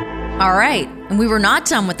 All right, and we were not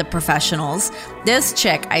done with the professionals. This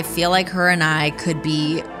chick, I feel like her and I could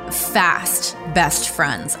be fast best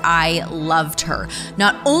friends. I loved her.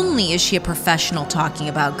 Not only is she a professional talking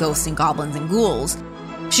about ghosts and goblins and ghouls,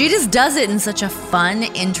 she just does it in such a fun,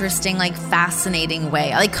 interesting, like fascinating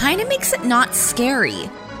way. Like kind of makes it not scary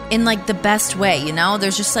in like the best way, you know?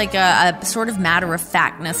 There's just like a sort of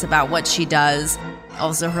matter-of-factness about what she does.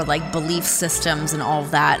 Also her like belief systems and all of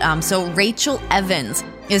that. So Rachel Evans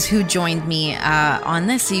is who joined me on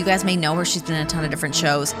this. So you guys may know her. She's been in a ton of different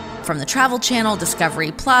shows from the Travel Channel,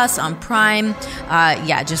 Discovery Plus, on Prime.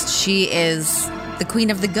 She is the queen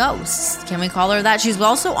of the ghosts. Can we call her that? She's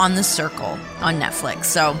also on The Circle on Netflix.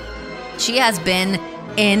 So she has been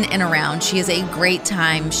in and around. She is a great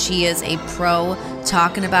time. She is a pro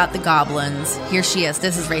talking about the goblins. Here she is.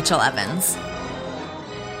 This is Rachel Evans.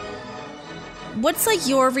 What's like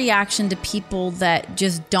your reaction to people that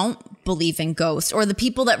just don't believe in ghosts, or the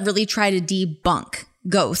people that really try to debunk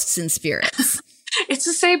ghosts and spirits? It's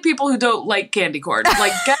the same people who don't like candy corn.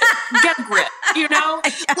 Like, get a grip, you know?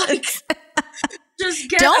 Yes. Like, just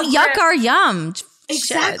get don't a yuck grip. our yum.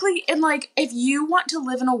 Exactly. Shit. And like, if you want to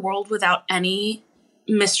live in a world without any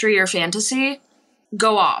mystery or fantasy,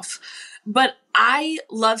 go off. But I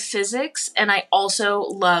love physics and I also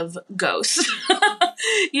love ghosts.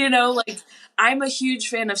 You know, like I'm a huge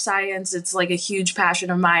fan of science. It's like a huge passion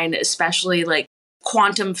of mine, especially like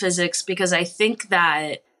quantum physics, because I think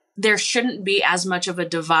that there shouldn't be as much of a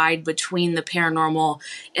divide between the paranormal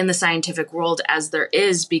and the scientific world as there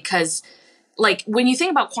is, because like when you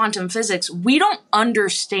think about quantum physics, we don't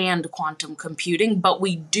understand quantum computing, but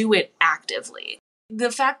we do it actively.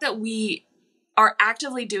 The fact that we are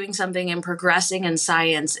actively doing something and progressing in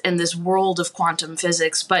science in this world of quantum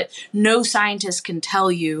physics, but no scientist can tell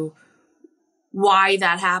you why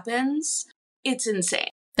that happens, it's insane.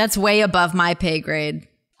 That's way above my pay grade.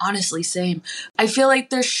 Honestly, same. I feel like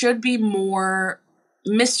there should be more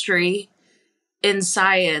mystery in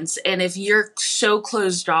science. And if you're so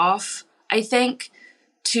closed off, I think,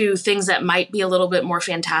 to things that might be a little bit more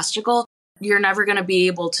fantastical, you're never going to be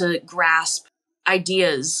able to grasp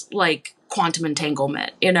ideas like quantum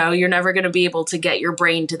entanglement. You're never going to be able to get your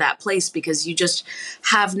brain to that place because you just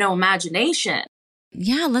have no imagination.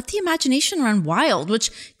 Yeah, let the imagination run wild, which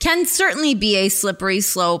can certainly be a slippery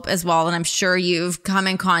slope as well. And I'm sure you've come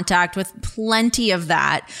in contact with plenty of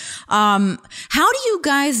that. How do you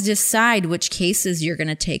guys decide which cases you're going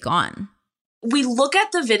to take on? We look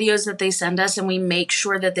at the videos that they send us and we make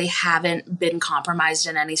sure that they haven't been compromised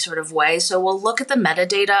in any sort of way. So we'll look at the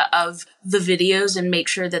metadata of the videos and make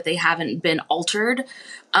sure that they haven't been altered.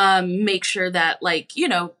 Make sure that,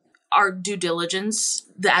 our due diligence,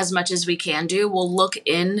 as much as we can do, we'll look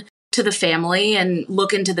into the family and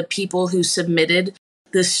look into the people who submitted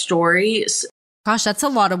the stories. Gosh, that's a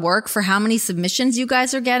lot of work for how many submissions you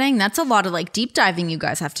guys are getting. That's a lot of deep diving you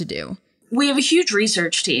guys have to do. We have a huge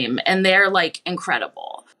research team and they're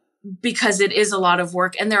incredible because it is a lot of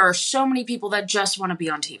work. And there are so many people that just want to be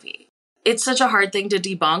on TV. It's such a hard thing to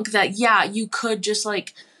debunk that, yeah, you could just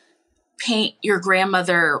paint your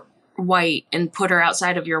grandmother white and put her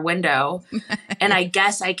outside of your window. And I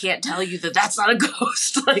guess I can't tell you that that's not a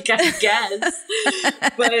ghost, I guess.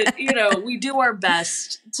 But, we do our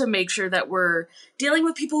best to make sure that we're dealing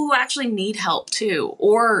with people who actually need help too,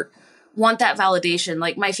 or want that validation.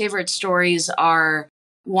 My favorite stories are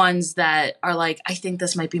ones that are I think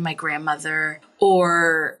this might be my grandmother,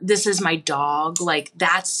 or this is my dog.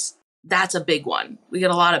 That's a big one. We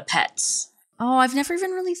get a lot of pets. Oh, I've never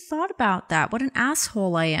even really thought about that. What an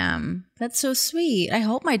asshole I am. That's so sweet. I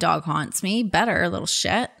hope my dog haunts me better, little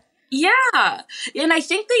shit. Yeah. And I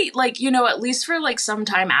think they, at least for some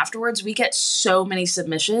time afterwards, we get so many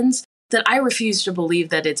submissions that I refuse to believe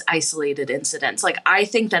that it's isolated incidents. I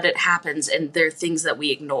think that it happens and they're things that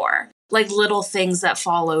we ignore. Little things that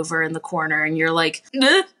fall over in the corner and you're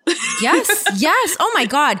Yes. Oh my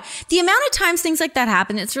God. The amount of times things like that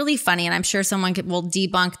happen, it's really funny. And I'm sure someone will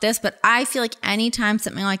debunk this, but I feel like anytime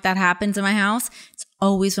something like that happens in my house, it's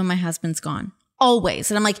always when my husband's gone.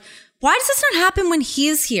 Always. And I'm why does this not happen when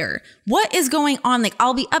he's here? What is going on?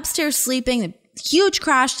 I'll be upstairs sleeping, huge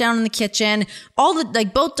crash down in the kitchen. All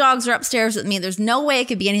the, both dogs are upstairs with me. There's no way it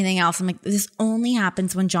could be anything else. I'm this only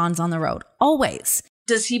happens when John's on the road. Always.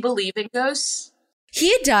 Does he believe in ghosts?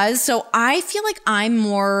 He does. So I feel like I'm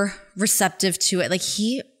more receptive to it.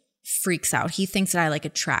 He freaks out. He thinks that I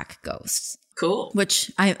attract ghosts. Cool.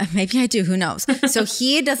 Which maybe I do. Who knows? So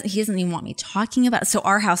he doesn't even want me talking about it. So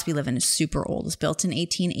our house we live in is super old. It's built in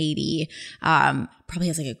 1880. Probably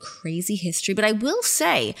has a crazy history. But I will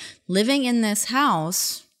say, living in this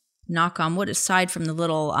house, knock on wood, aside from the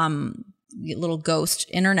little ghost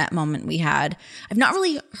internet moment we had, I've not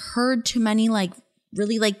really heard too many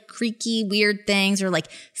really creaky, weird things or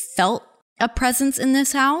felt a presence in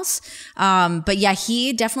this house. But yeah,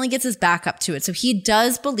 he definitely gets his back up to it. So he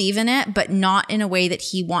does believe in it, but not in a way that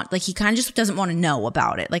he he kind of just doesn't want to know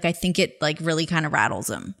about it. I think it really kind of rattles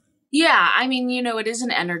him. Yeah. I mean, it is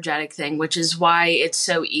an energetic thing, which is why it's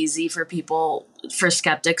so easy for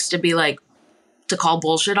skeptics to be to call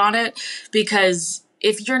bullshit on it. Because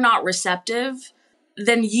if you're not receptive,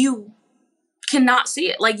 then you cannot see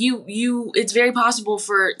it. It's very possible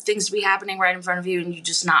for things to be happening right in front of you and you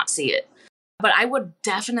just not see it. But I would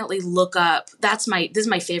definitely look up, this is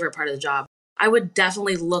my favorite part of the job. I would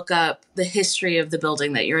definitely look up the history of the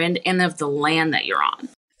building that you're in and of the land that you're on.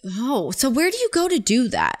 Oh, so where do you go to do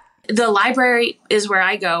that? The library is where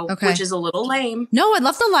I go, which is a little lame. No, I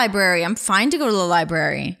love the library. I'm fine to go to the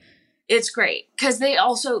library. It's great because you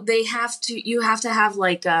have to have all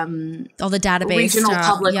the database regional stuff.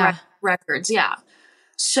 public records. Yeah.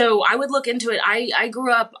 So I would look into it. I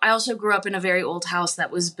also grew up in a very old house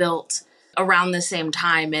that was built around the same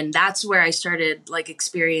time. And that's where I started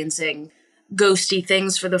experiencing ghosty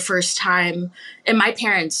things for the first time. And my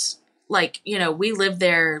parents, we lived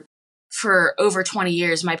there for over 20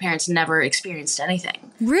 years. My parents never experienced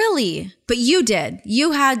anything. Really? But you did.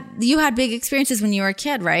 You had big experiences when you were a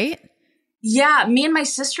kid, right? Yeah, me and my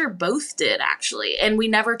sister both did, actually. And we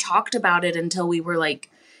never talked about it until we were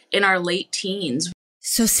in our late teens.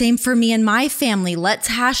 So same for me and my family. Let's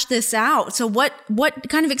hash this out. So what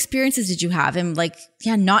kind of experiences did you have? And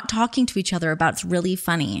not talking to each other about it's really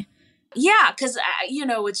funny. Yeah, because,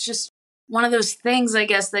 it's just one of those things, I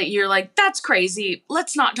guess, that you're that's crazy.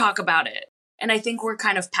 Let's not talk about it. And I think we're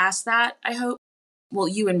kind of past that, I hope. Well,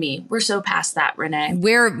 you and me, we're so past that, Renee.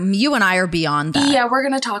 You and I are beyond that. Yeah, we're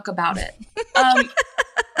going to talk about it.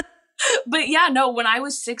 But yeah, no, when I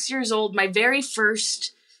was 6 years old, my very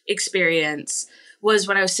first experience was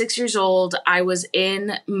when I was 6 years old. I was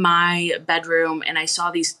in my bedroom and I saw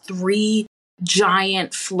these 3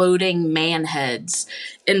 giant floating man heads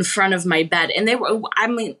in front of my bed. And they were, I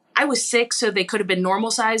mean, I was 6, so they could have been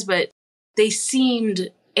normal size, but they seemed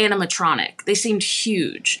animatronic. They seemed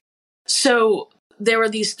huge. So there were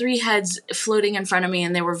these 3 heads floating in front of me,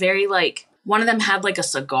 and they were very like, one of them had like a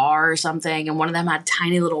cigar or something, and one of them had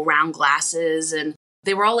tiny little round glasses, and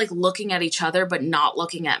they were all like looking at each other, but not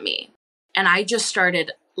looking at me. And I just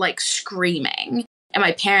started like screaming. And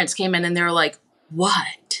my parents came in and they were like,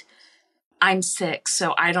 what? I'm 6,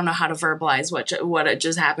 so I don't know how to verbalize what had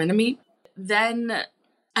just happened to me. Then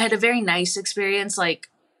I had a very nice experience, like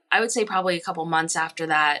I would say probably a couple months after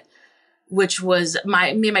that, which was me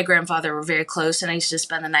and my grandfather were very close, and I used to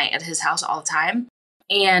spend the night at his house all the time.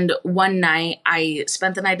 And one night I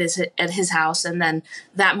spent the night at his house, and then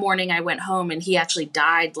that morning I went home, and he actually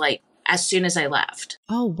died like as soon as I left.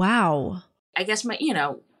 Oh, wow. I guess my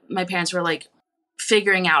parents were like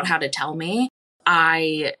figuring out how to tell me.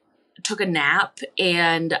 I took a nap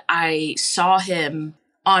and I saw him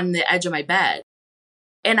on the edge of my bed,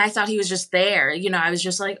 and I thought he was just there. I was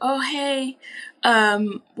just like, oh, hey,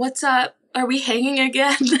 what's up? Are we hanging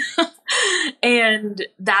again? And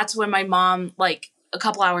that's when my mom, like a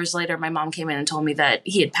couple hours later, my mom came in and told me that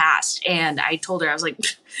he had passed. And I told her, I was like,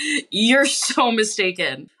 you're so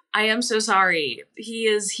mistaken. I am so sorry. He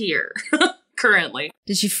is here currently.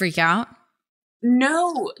 Did you freak out?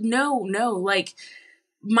 No. Like,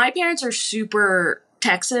 my parents are super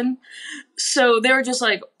Texan. So they were just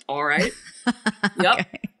like, all right. Yep.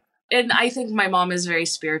 Okay. And I think my mom is very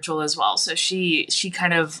spiritual as well. So she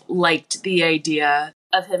kind of liked the idea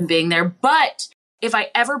of him being there. But if I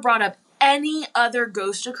ever brought up any other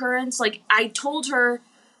ghost occurrence, like I told her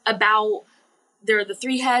about, there are the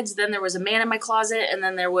 3 heads, then there was a man in my closet, and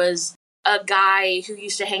then there was a guy who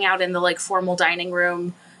used to hang out in the like formal dining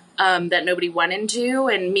room that nobody went into.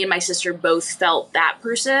 And me and my sister both felt that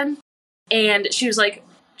person. And she was like,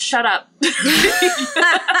 shut up.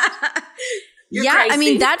 Yeah, crazy. I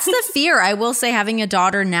mean, that's the fear. I will say, having a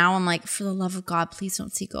daughter now, I'm like, for the love of God, please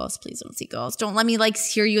don't see ghosts. Please don't see ghosts. Don't let me like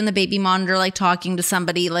hear you in the baby monitor, like talking to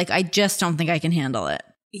somebody. Like, I just don't think I can handle it.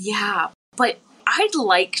 Yeah, but I'd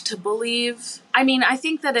like to believe. I mean, I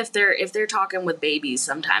think that if they're talking with babies,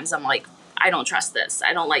 sometimes I'm like, I don't trust this.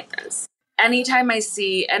 I don't like this. Anytime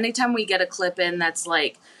we get a clip in that's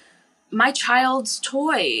like, my child's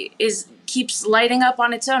toy keeps lighting up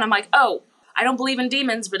on its own, I'm like, oh, I don't believe in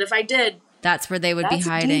demons, but if I did, that's where they would be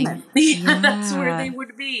hiding. Yeah, that's where they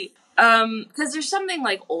would be. Because there's something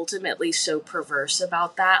like ultimately so perverse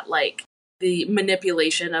about that. Like the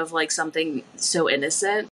manipulation of like something so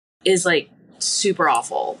innocent is like super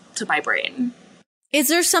awful to my brain. Is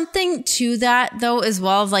there something to that though as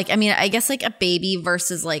well? Of like, I mean, I guess like a baby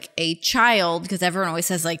versus like a child, because everyone always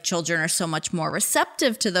says like children are so much more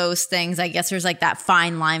receptive to those things. I guess there's like that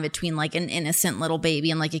fine line between like an innocent little baby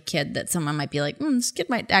and like a kid that someone might be like, this kid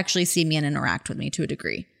might actually see me and interact with me to a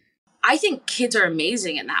degree. I think kids are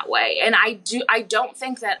amazing in that way. And I don't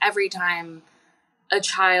think that every time a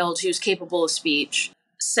child who's capable of speech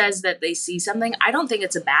says that they see something, I don't think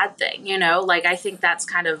it's a bad thing, Like, I think that's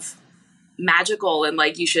kind of magical, and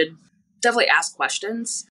like you should definitely ask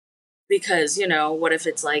questions, because what if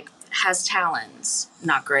it's like has talons?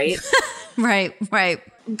 Not great. right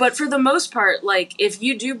But for the most part, like if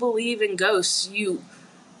you do believe in ghosts, you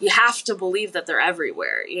have to believe that they're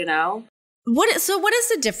everywhere. What is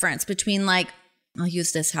the difference between, like, I'll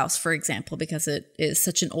use this house for example because it is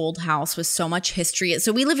such an old house with so much history.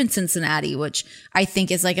 So we live in Cincinnati, which I think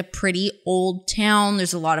is like a pretty old town.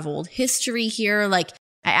 There's a lot of old history here. Like,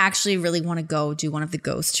 I actually really want to go do one of the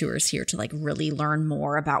ghost tours here to like really learn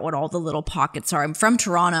more about what all the little pockets are. I'm from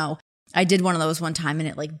Toronto. I did one of those one time and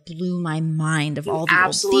it like blew my mind of all the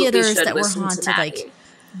old theaters that were haunted. Like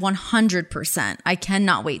 100%. I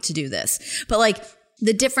cannot wait to do this. But like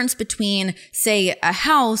the difference between, say, a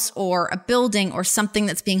house or a building or something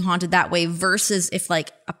that's being haunted that way versus if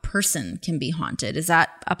like a person can be haunted. Is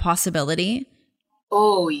that a possibility?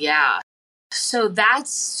 Oh, yeah. So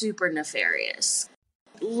that's super nefarious.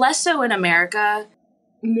 Less so in America,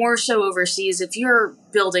 more so overseas. If you're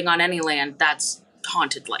building on any land, that's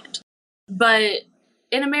haunted land. But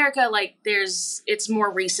in America, like it's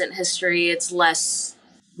more recent history. It's less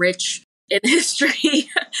rich in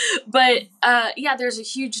history. But yeah, there's a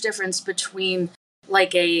huge difference between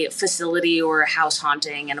like a facility or a house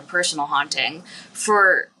haunting and a personal haunting.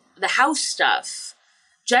 For the house stuff,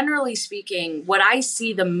 generally speaking, what I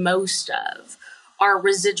see the most of are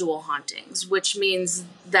residual hauntings, which means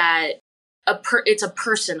that it's a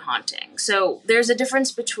person haunting. So there's a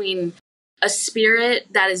difference between a spirit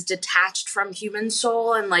that is detached from human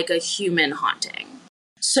soul and like a human haunting.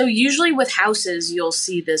 So usually with houses, you'll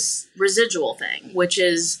see this residual thing, which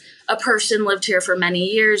is a person lived here for many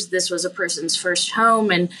years. This was a person's first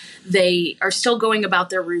home and they are still going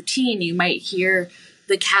about their routine. You might hear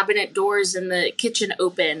the cabinet doors in the kitchen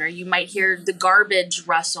open, or you might hear the garbage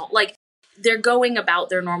rustle. Like, they're going about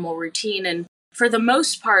their normal routine. And for the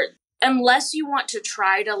most part, unless you want to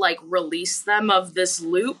try to like release them of this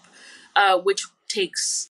loop, which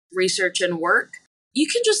takes research and work, you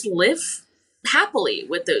can just live happily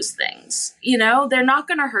with those things. You know, they're not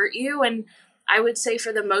going to hurt you. And I would say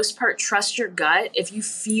for the most part, trust your gut. If you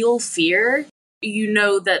feel fear, you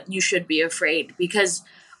know that you should be afraid, because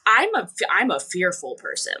I'm a fearful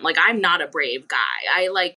person. Like, I'm not a brave guy.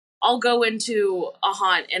 I'll go into a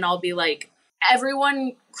haunt and I'll be like,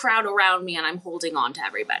 everyone crowd around me and I'm holding on to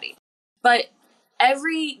everybody. But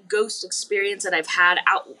every ghost experience that I've had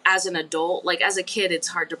out as an adult, like as a kid, it's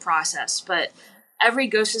hard to process, but every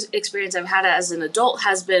ghost experience I've had as an adult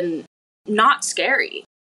has been not scary.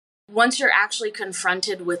 Once you're actually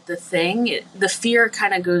confronted with the thing, the fear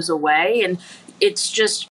kind of goes away and it's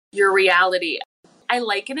just your reality. I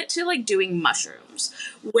liken it to like doing mushrooms,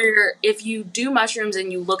 where if you do mushrooms and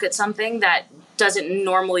you look at something that doesn't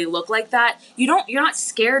normally look like that, you're not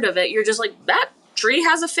scared of it. You're just like, that tree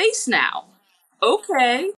has a face now.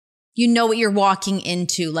 Okay. You know what you're walking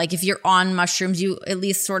into. Like, if you're on mushrooms, you at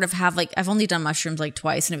least sort of have, like, I've only done mushrooms like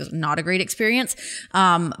twice and it was not a great experience.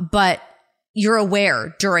 But you're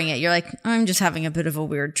aware during it. You're like, I'm just having a bit of a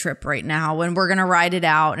weird trip right now and we're going to ride it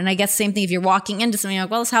out. And I guess same thing if you're walking into something, you're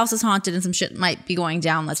like, well, this house is haunted and some shit might be going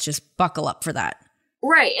down. Let's just buckle up for that.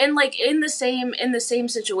 Right. And like in the same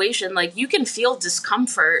situation, like you can feel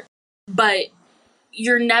discomfort, but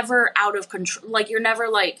you're never out of control. Like, you're never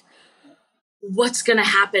like, what's going to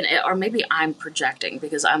happen? Or maybe I'm projecting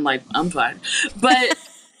because I'm like, I'm fine. But,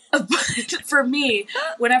 but for me,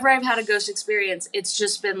 whenever I've had a ghost experience, it's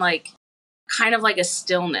just been like kind of like a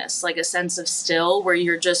stillness, like a sense of still where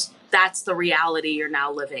you're just, that's the reality you're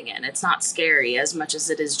now living in. It's not scary as much as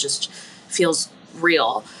it is just feels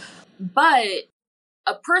real. But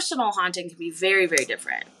a personal haunting can be very, very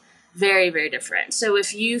different. Very, very different. So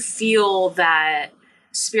if you feel that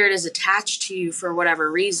spirit is attached to you for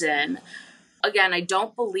whatever reason, again, I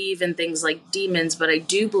don't believe in things like demons, but I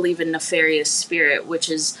do believe in nefarious spirit, which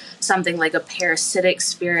is something like a parasitic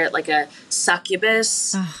spirit, like a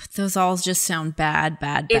succubus. Oh, those all just sound bad.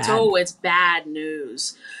 It's bad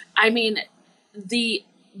news. I mean, the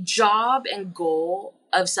job and goal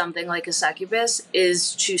of something like a succubus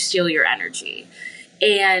is to steal your energy.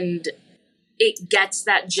 And it gets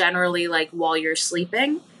that generally like while you're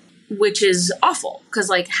sleeping, which is awful because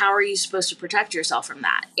like, how are you supposed to protect yourself from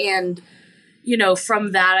that? And, you know,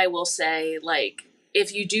 from that, I will say, like,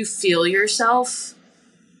 if you do feel yourself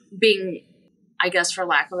being, I guess, for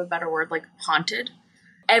lack of a better word, like haunted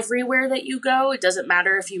everywhere that you go, it doesn't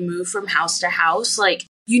matter if you move from house to house, like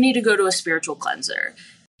you need to go to a spiritual cleanser.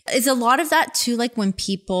 Is a lot of that too, like when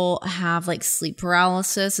people have like sleep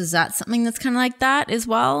paralysis, is that something that's kind of like that as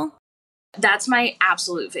well? That's my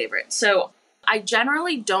absolute favorite. So I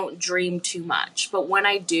generally don't dream too much, but when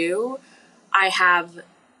I do, I have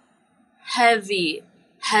heavy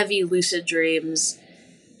lucid dreams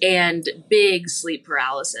and big sleep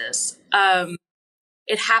paralysis.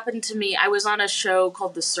 It happened to me. I was on a show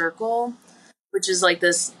called The Circle, which is like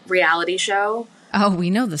this reality show. Oh, we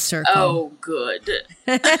know The Circle. Oh, good.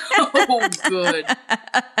 Oh, good.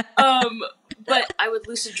 But I would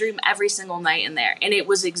lucid dream every single night in there, and it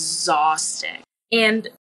was exhausting. And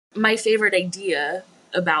my favorite idea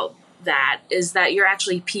about that is that you're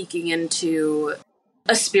actually peeking into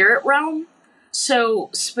a spirit realm. So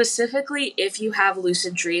specifically, if you have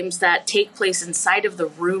lucid dreams that take place inside of the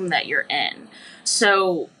room that you're in.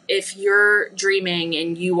 So if you're dreaming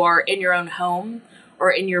and you are in your own home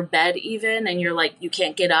or in your bed even, and you're like, you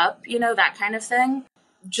can't get up, you know, that kind of thing.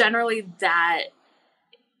 Generally, that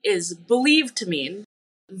is believed to mean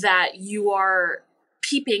that you are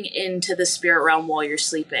peeping into the spirit realm while you're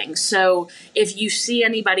sleeping. So if you see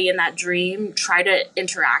anybody in that dream, try to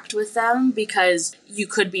interact with them because you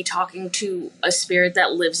could be talking to a spirit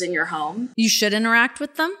that lives in your home. You should interact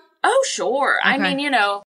with them? Oh, sure. Okay. I mean, you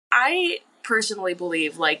know, I personally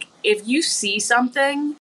believe, like, if you see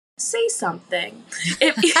something, say something.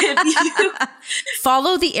 If you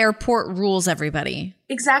follow the airport rules, everybody.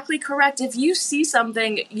 Exactly correct. If you see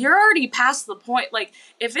something, you're already past the point. Like,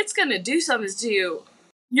 if it's going to do something to you,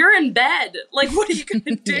 you're in bed. Like, what are you going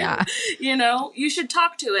to do? Yeah. You know, you should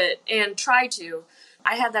talk to it and try to.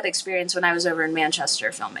 I had that experience when I was over in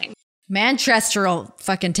Manchester filming. Manchester will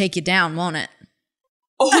fucking take you down, won't it?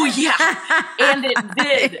 Oh, yeah. And it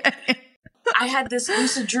did. I had this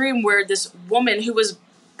lucid dream where this woman who was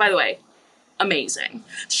by the way, amazing.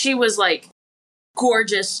 She was like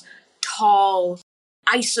gorgeous, tall,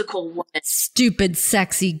 icicle woman. Stupid,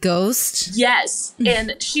 sexy ghost. Yes.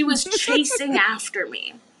 And she was chasing after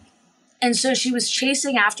me. And so she was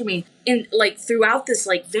chasing after me in like throughout this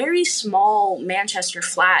like very small Manchester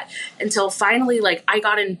flat until finally like I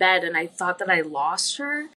got in bed and I thought that I lost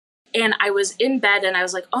her. And I was in bed and I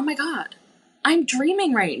was like, oh my God, I'm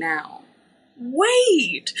dreaming right now.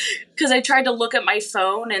 Wait. Because I tried to look at my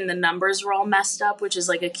phone and the numbers were all messed up, which is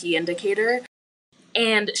like a key indicator.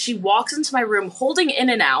 And she walks into my room holding In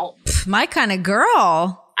and Out. My kind of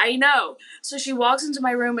girl. I know. So she walks into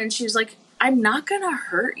my room and she's like, I'm not going to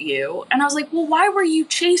hurt you. And I was like, well, why were you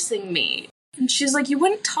chasing me? And she's like, you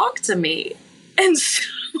wouldn't talk to me. And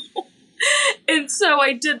so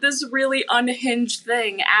I did this really unhinged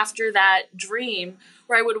thing after that dream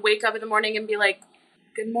where I would wake up in the morning and be like,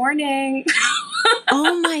 good morning.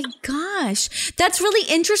 Oh my gosh. That's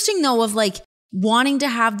really interesting though, of like wanting to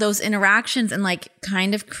have those interactions and like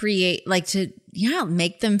kind of create like to,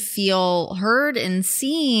 make them feel heard and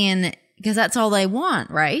seen because that's all they want,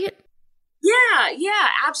 right? Yeah,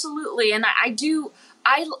 absolutely. And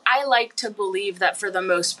I like to believe that for the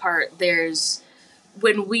most part,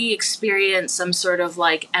 when we experience some sort of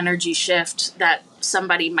like energy shift that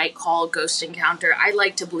somebody might call a ghost encounter, I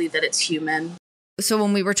like to believe that it's human. So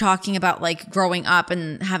when we were talking about like growing up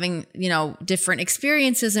and having, different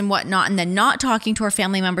experiences and whatnot, and then not talking to our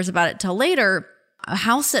family members about it till later, a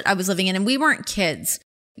house that I was living in, and we weren't kids,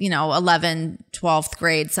 11, 12th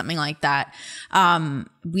grade, something like that.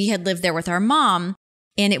 We had lived there with our mom,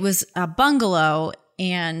 and it was a bungalow,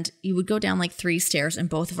 and you would go down like 3 stairs, and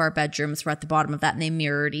both of our bedrooms were at the bottom of that, and they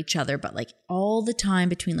mirrored each other. But like all the time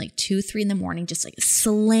between like 2, 3 in the morning, just like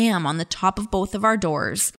slam on the top of both of our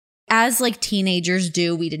doors. As like teenagers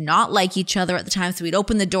do, we did not like each other at the time. So we'd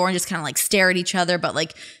open the door and just kind of like stare at each other. But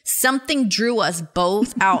like something drew us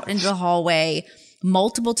both out into the hallway.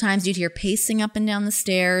 Multiple times you'd hear pacing up and down the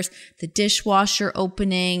stairs, the dishwasher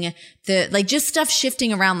opening, just stuff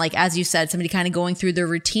shifting around. Like, as you said, somebody kind of going through their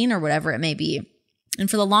routine or whatever it may be. And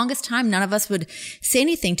for the longest time, none of us would say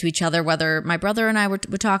anything to each other, whether my brother and I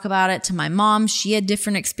would talk about it. To my mom, she had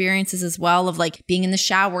different experiences as well of like being in the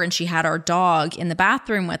shower and she had our dog in the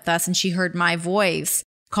bathroom with us and she heard my voice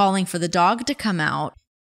calling for the dog to come out.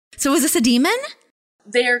 So was this a demon?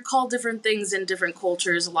 They're called different things in different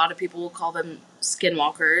cultures. A lot of people will call them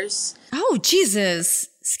skinwalkers. Oh, Jesus.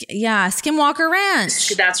 Yeah, Skinwalker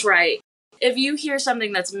Ranch. That's right. If you hear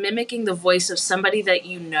something that's mimicking the voice of somebody that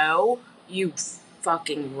you know, you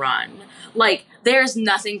fucking run. Like, there's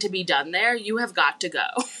nothing to be done there. You have got to go.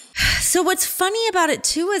 So what's funny about it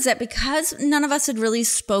too is that because none of us had really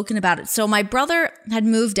spoken about it. So my brother had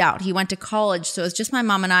moved out. He went to college. So it was just my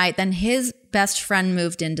mom and I. Then his best friend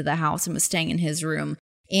moved into the house and was staying in his room.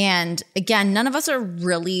 And again, none of us are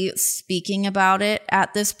really speaking about it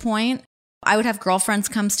at this point. I would have girlfriends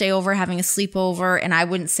come stay over, having a sleepover, and I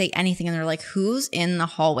wouldn't say anything. And they're like, who's in the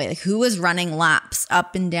hallway? Like, who is running laps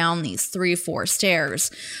up and down these 3 or 4 stairs?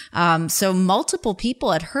 So multiple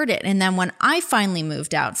people had heard it. And then when I finally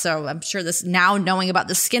moved out, so I'm sure this now knowing about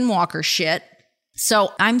the Skinwalker shit.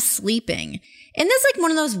 So I'm sleeping. And this like one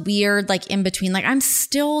of those weird, like in between, like I'm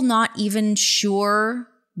still not even sure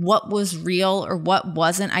what was real or what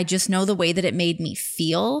wasn't. I just know the way that it made me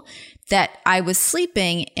feel, that I was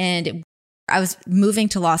sleeping and I was moving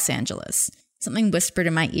to Los Angeles. Something whispered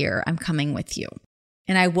in my ear, I'm coming with you.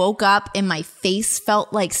 And I woke up and my face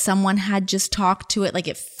felt like someone had just talked to it. Like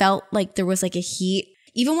it felt like there was like a heat.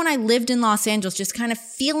 Even when I lived in Los Angeles, just kind of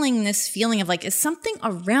feeling this feeling of like, is something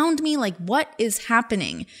around me? Like, what is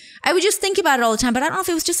happening? I would just think about it all the time, but I don't know if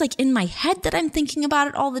it was just like in my head that I'm thinking about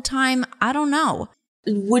it all the time. I don't know.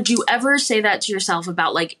 Would you ever say that to yourself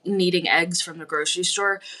about like needing eggs from the grocery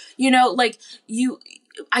store?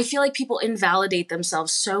 I feel like people invalidate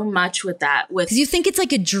themselves so much with that. Because you think it's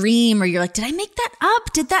like a dream, or you're like, did I make that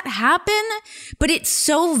up? Did that happen? But it's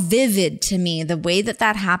so vivid to me. The way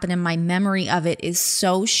that happened and my memory of it is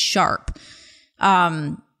so sharp.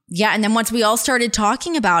 Yeah. And then once we all started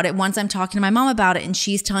talking about it, once I'm talking to my mom about it and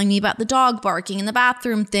she's telling me about the dog barking in the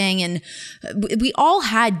bathroom thing, and we all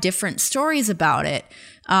had different stories about it.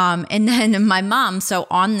 And then my mom, so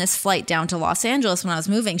on this flight down to Los Angeles when I was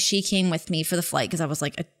moving, she came with me for the flight because I was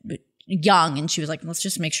like young, and she was like, let's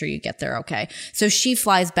just make sure you get there. Okay. So she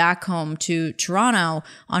flies back home to Toronto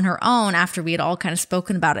on her own after we had all kind of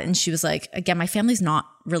spoken about it. And she was like, again, my family's not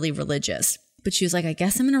really religious, but she was like, I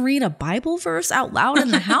guess I'm going to read a Bible verse out loud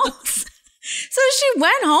in the house. So she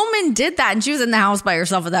went home and did that. And she was in the house by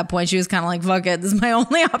herself at that point. She was kind of like, fuck it, this is my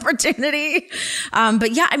only opportunity.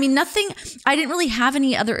 But yeah, I mean, I didn't really have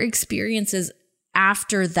any other experiences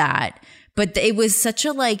after that. But it was such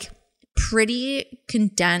a like pretty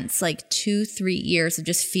condensed like 2-3 years of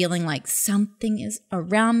just feeling like something is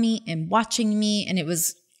around me and watching me. And it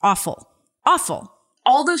was awful.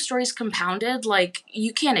 All those stories compounded, like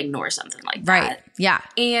you can't ignore something like that. Right. Yeah.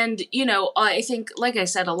 And, you know, I think, like I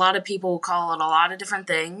said, a lot of people call it a lot of different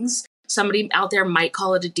things. Somebody out there might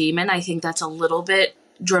call it a demon. I think that's a little bit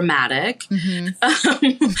dramatic.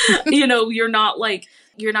 You know, you're not going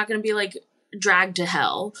to be like dragged to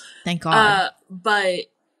hell. Thank God.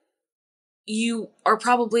 But you are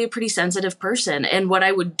probably a pretty sensitive person. And what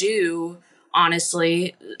I would do,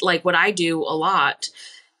 honestly, like what I do a lot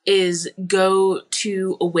is go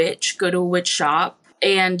to a witch shop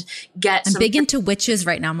and get I'm big into witches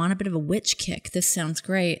right now. I'm on a bit of a witch kick. This sounds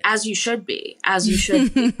great. As you should be.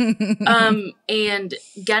 And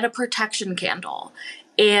get a protection candle.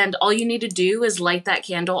 And all you need to do is light that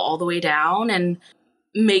candle all the way down and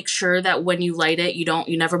make sure that when you light it,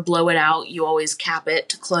 you never blow it out. You always cap it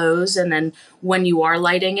to close. And then when you are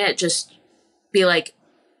lighting it, just be like,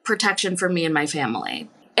 protection for me and my family.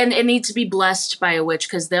 And it needs to be blessed by a witch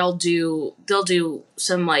because they'll do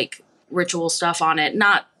some like ritual stuff on it.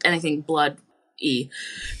 Not anything blood-y,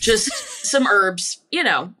 just some herbs, you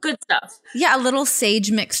know, good stuff. Yeah, a little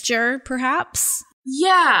sage mixture, perhaps.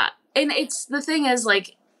 Yeah. And the thing is,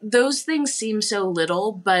 like, those things seem so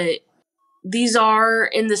little, but these are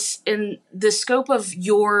in the scope of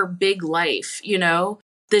your big life, you know?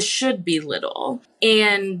 This should be little.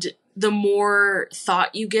 And the more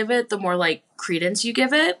thought you give it, the more like credence you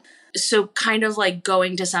give it. So kind of like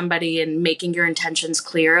going to somebody and making your intentions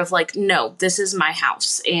clear of like, no, this is my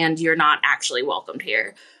house and you're not actually welcomed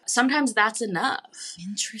here. Sometimes that's enough.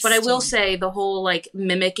 Interesting. But I will say the whole like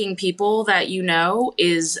mimicking people that you know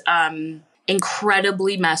is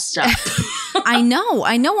incredibly messed up. I know.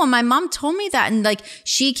 When my mom told me that and like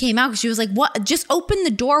she came out, she was like, what? Just open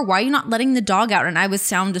the door. Why are you not letting the dog out? And I was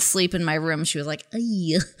sound asleep in my room. She was like,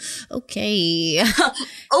 okay.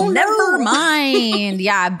 Oh, never mind.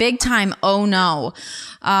 Yeah, big time. Oh no.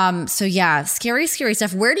 So yeah, scary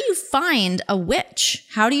stuff. Where do you find a witch?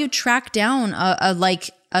 How do you track down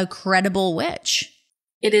a credible witch?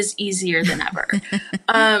 It is easier than ever.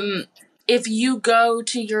 If you go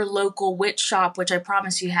to your local witch shop, which I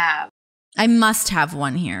promise you have. I must have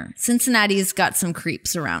one here. Cincinnati's got some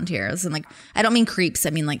creeps around here. And like, I don't mean creeps. I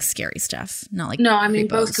mean like scary stuff. Not like no. I mean creepos.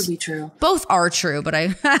 both could be true. Both are true, but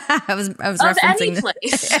I was of referencing any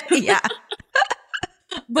place. Yeah.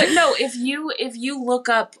 But no, if you look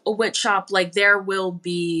up a witch shop, like there will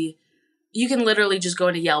be. You can literally just go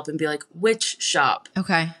into Yelp and be like witch shop.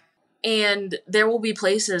 Okay. And there will be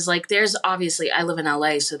places like there's obviously I live in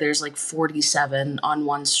LA, so there's like 47 on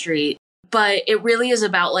one street. But it really is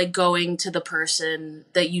about like going to the person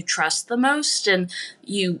that you trust the most, and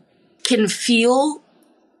you can feel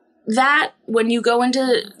that when you go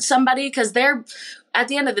into somebody because they're at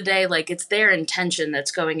the end of the day, like it's their intention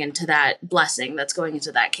that's going into that blessing, that's going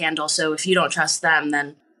into that candle. So if you don't trust them,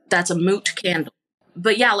 then that's a moot candle.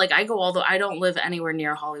 But yeah, like I don't live anywhere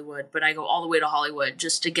near Hollywood, but I go all the way to Hollywood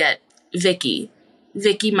just to get Vicky,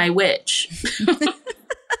 my witch,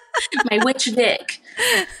 my witch Vic.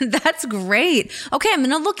 That's great. Okay, I'm going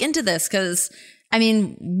to look into this because, I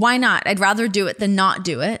mean, why not? I'd rather do it than not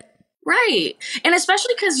do it. Right. And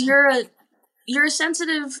especially because you're a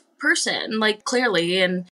sensitive person, like clearly,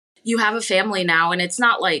 and you have a family now. And it's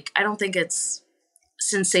not like, I don't think it's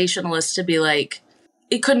sensationalist to be like,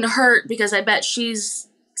 it couldn't hurt because I bet she's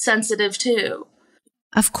sensitive too.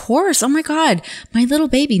 Of course. Oh my God. My little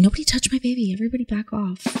baby. Nobody touch my baby. Everybody back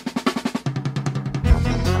off.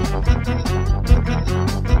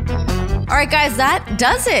 All right, guys, that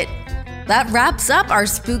does it. That wraps up our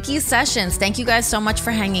spooky sessions. Thank you guys so much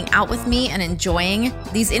for hanging out with me and enjoying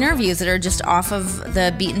these interviews that are just off of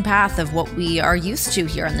the beaten path of what we are used to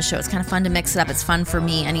here on the show. It's kind of fun to mix it up. It's fun for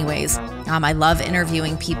me anyways. I love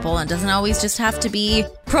interviewing people. It doesn't always just have to be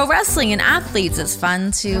pro wrestling and athletes. It's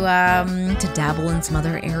fun to dabble in some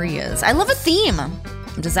other areas. I love a theme.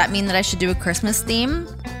 Does that mean that I should do a Christmas theme?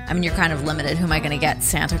 I mean, you're kind of limited. Who am I going to get?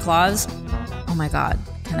 Santa Claus? Oh my God.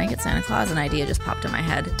 Can I get Santa Claus? An idea just popped in my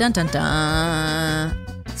head. Dun, dun, dun.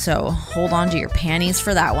 So hold on to your panties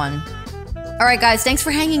for that one. All right, guys, thanks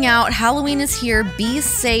for hanging out. Halloween is here. Be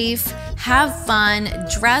safe. Have fun.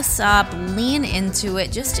 Dress up. Lean into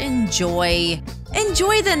it. Just enjoy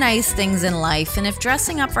the nice things in life. And if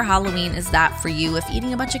dressing up for Halloween is that for you, if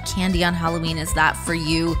eating a bunch of candy on Halloween is that for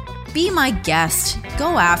you, be my guest.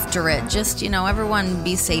 Go after it. Just, everyone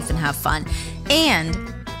be safe and have fun. And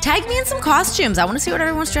tag me in some costumes. I want to see what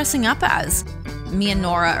everyone's dressing up as. Me and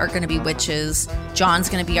Nora are going to be witches. John's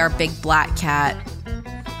going to be our big black cat.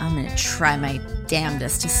 I'm going to try my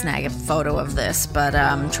damnedest to snag a photo of this, but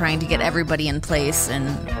trying to get everybody in place and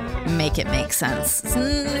make it make sense. It's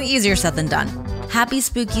easier said than done. Happy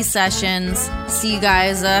spooky sessions. See you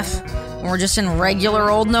guys when we're just in regular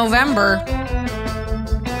old November.